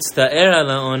שאינו מצטער על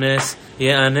האונס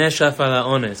יענש אף על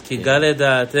האונס, כי גל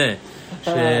לדעתה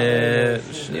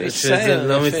שזה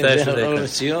לא מצטער שזה יקרה.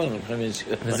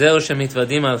 וזהו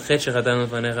שמתוודים על חטא שחטאנו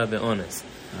לפניך באונס.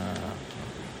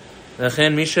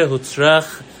 לכן מי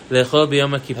שהוצרך לאכול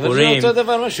ביום הכיפורים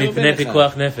מפני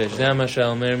פיקוח נפש, זה מה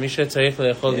שאומר, מי שצריך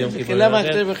לאכול ביום כיפורים, למה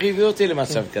הקדוש ברוך הוא הביא אותי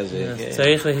למצב כזה?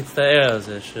 צריך להצטער על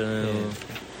זה.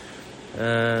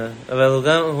 אבל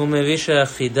הוא מביא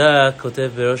שהחידה כותב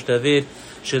בראש דוד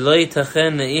שלא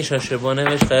ייתכן לאיש אשר בו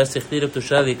נפש חיה שכלית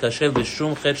וקדושה להיכשל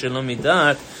בשום חטא שלא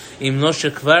מדעת, אם לא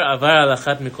שכבר עבר על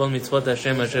אחת מכל מצוות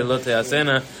השם אשר לא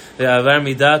תעשנה, ועבר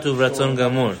מדעת וברצון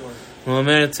גמור. הוא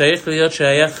אומר, צריך להיות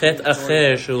שהיה חטא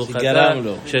אחר שהוא חטא,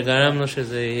 שגרם לו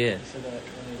שזה יהיה.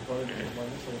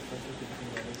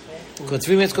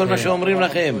 כותבים את כל מה שאומרים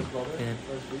לכם.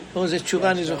 זה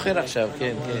תשובה, אני זוכר עכשיו,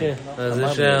 כן. אז זה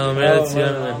שאומר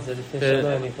לציון,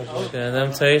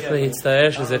 שאדם צריך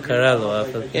להצטער שזה קרה לו.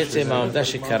 עצם העובדה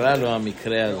שקרה לו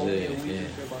המקרה הזה.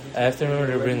 I have to remember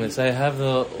to bring this. I have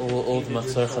the old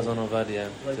מחזור חזון עובדיה.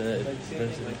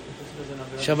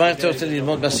 שבת אתה רוצה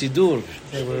ללמוד בסידור.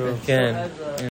 כן.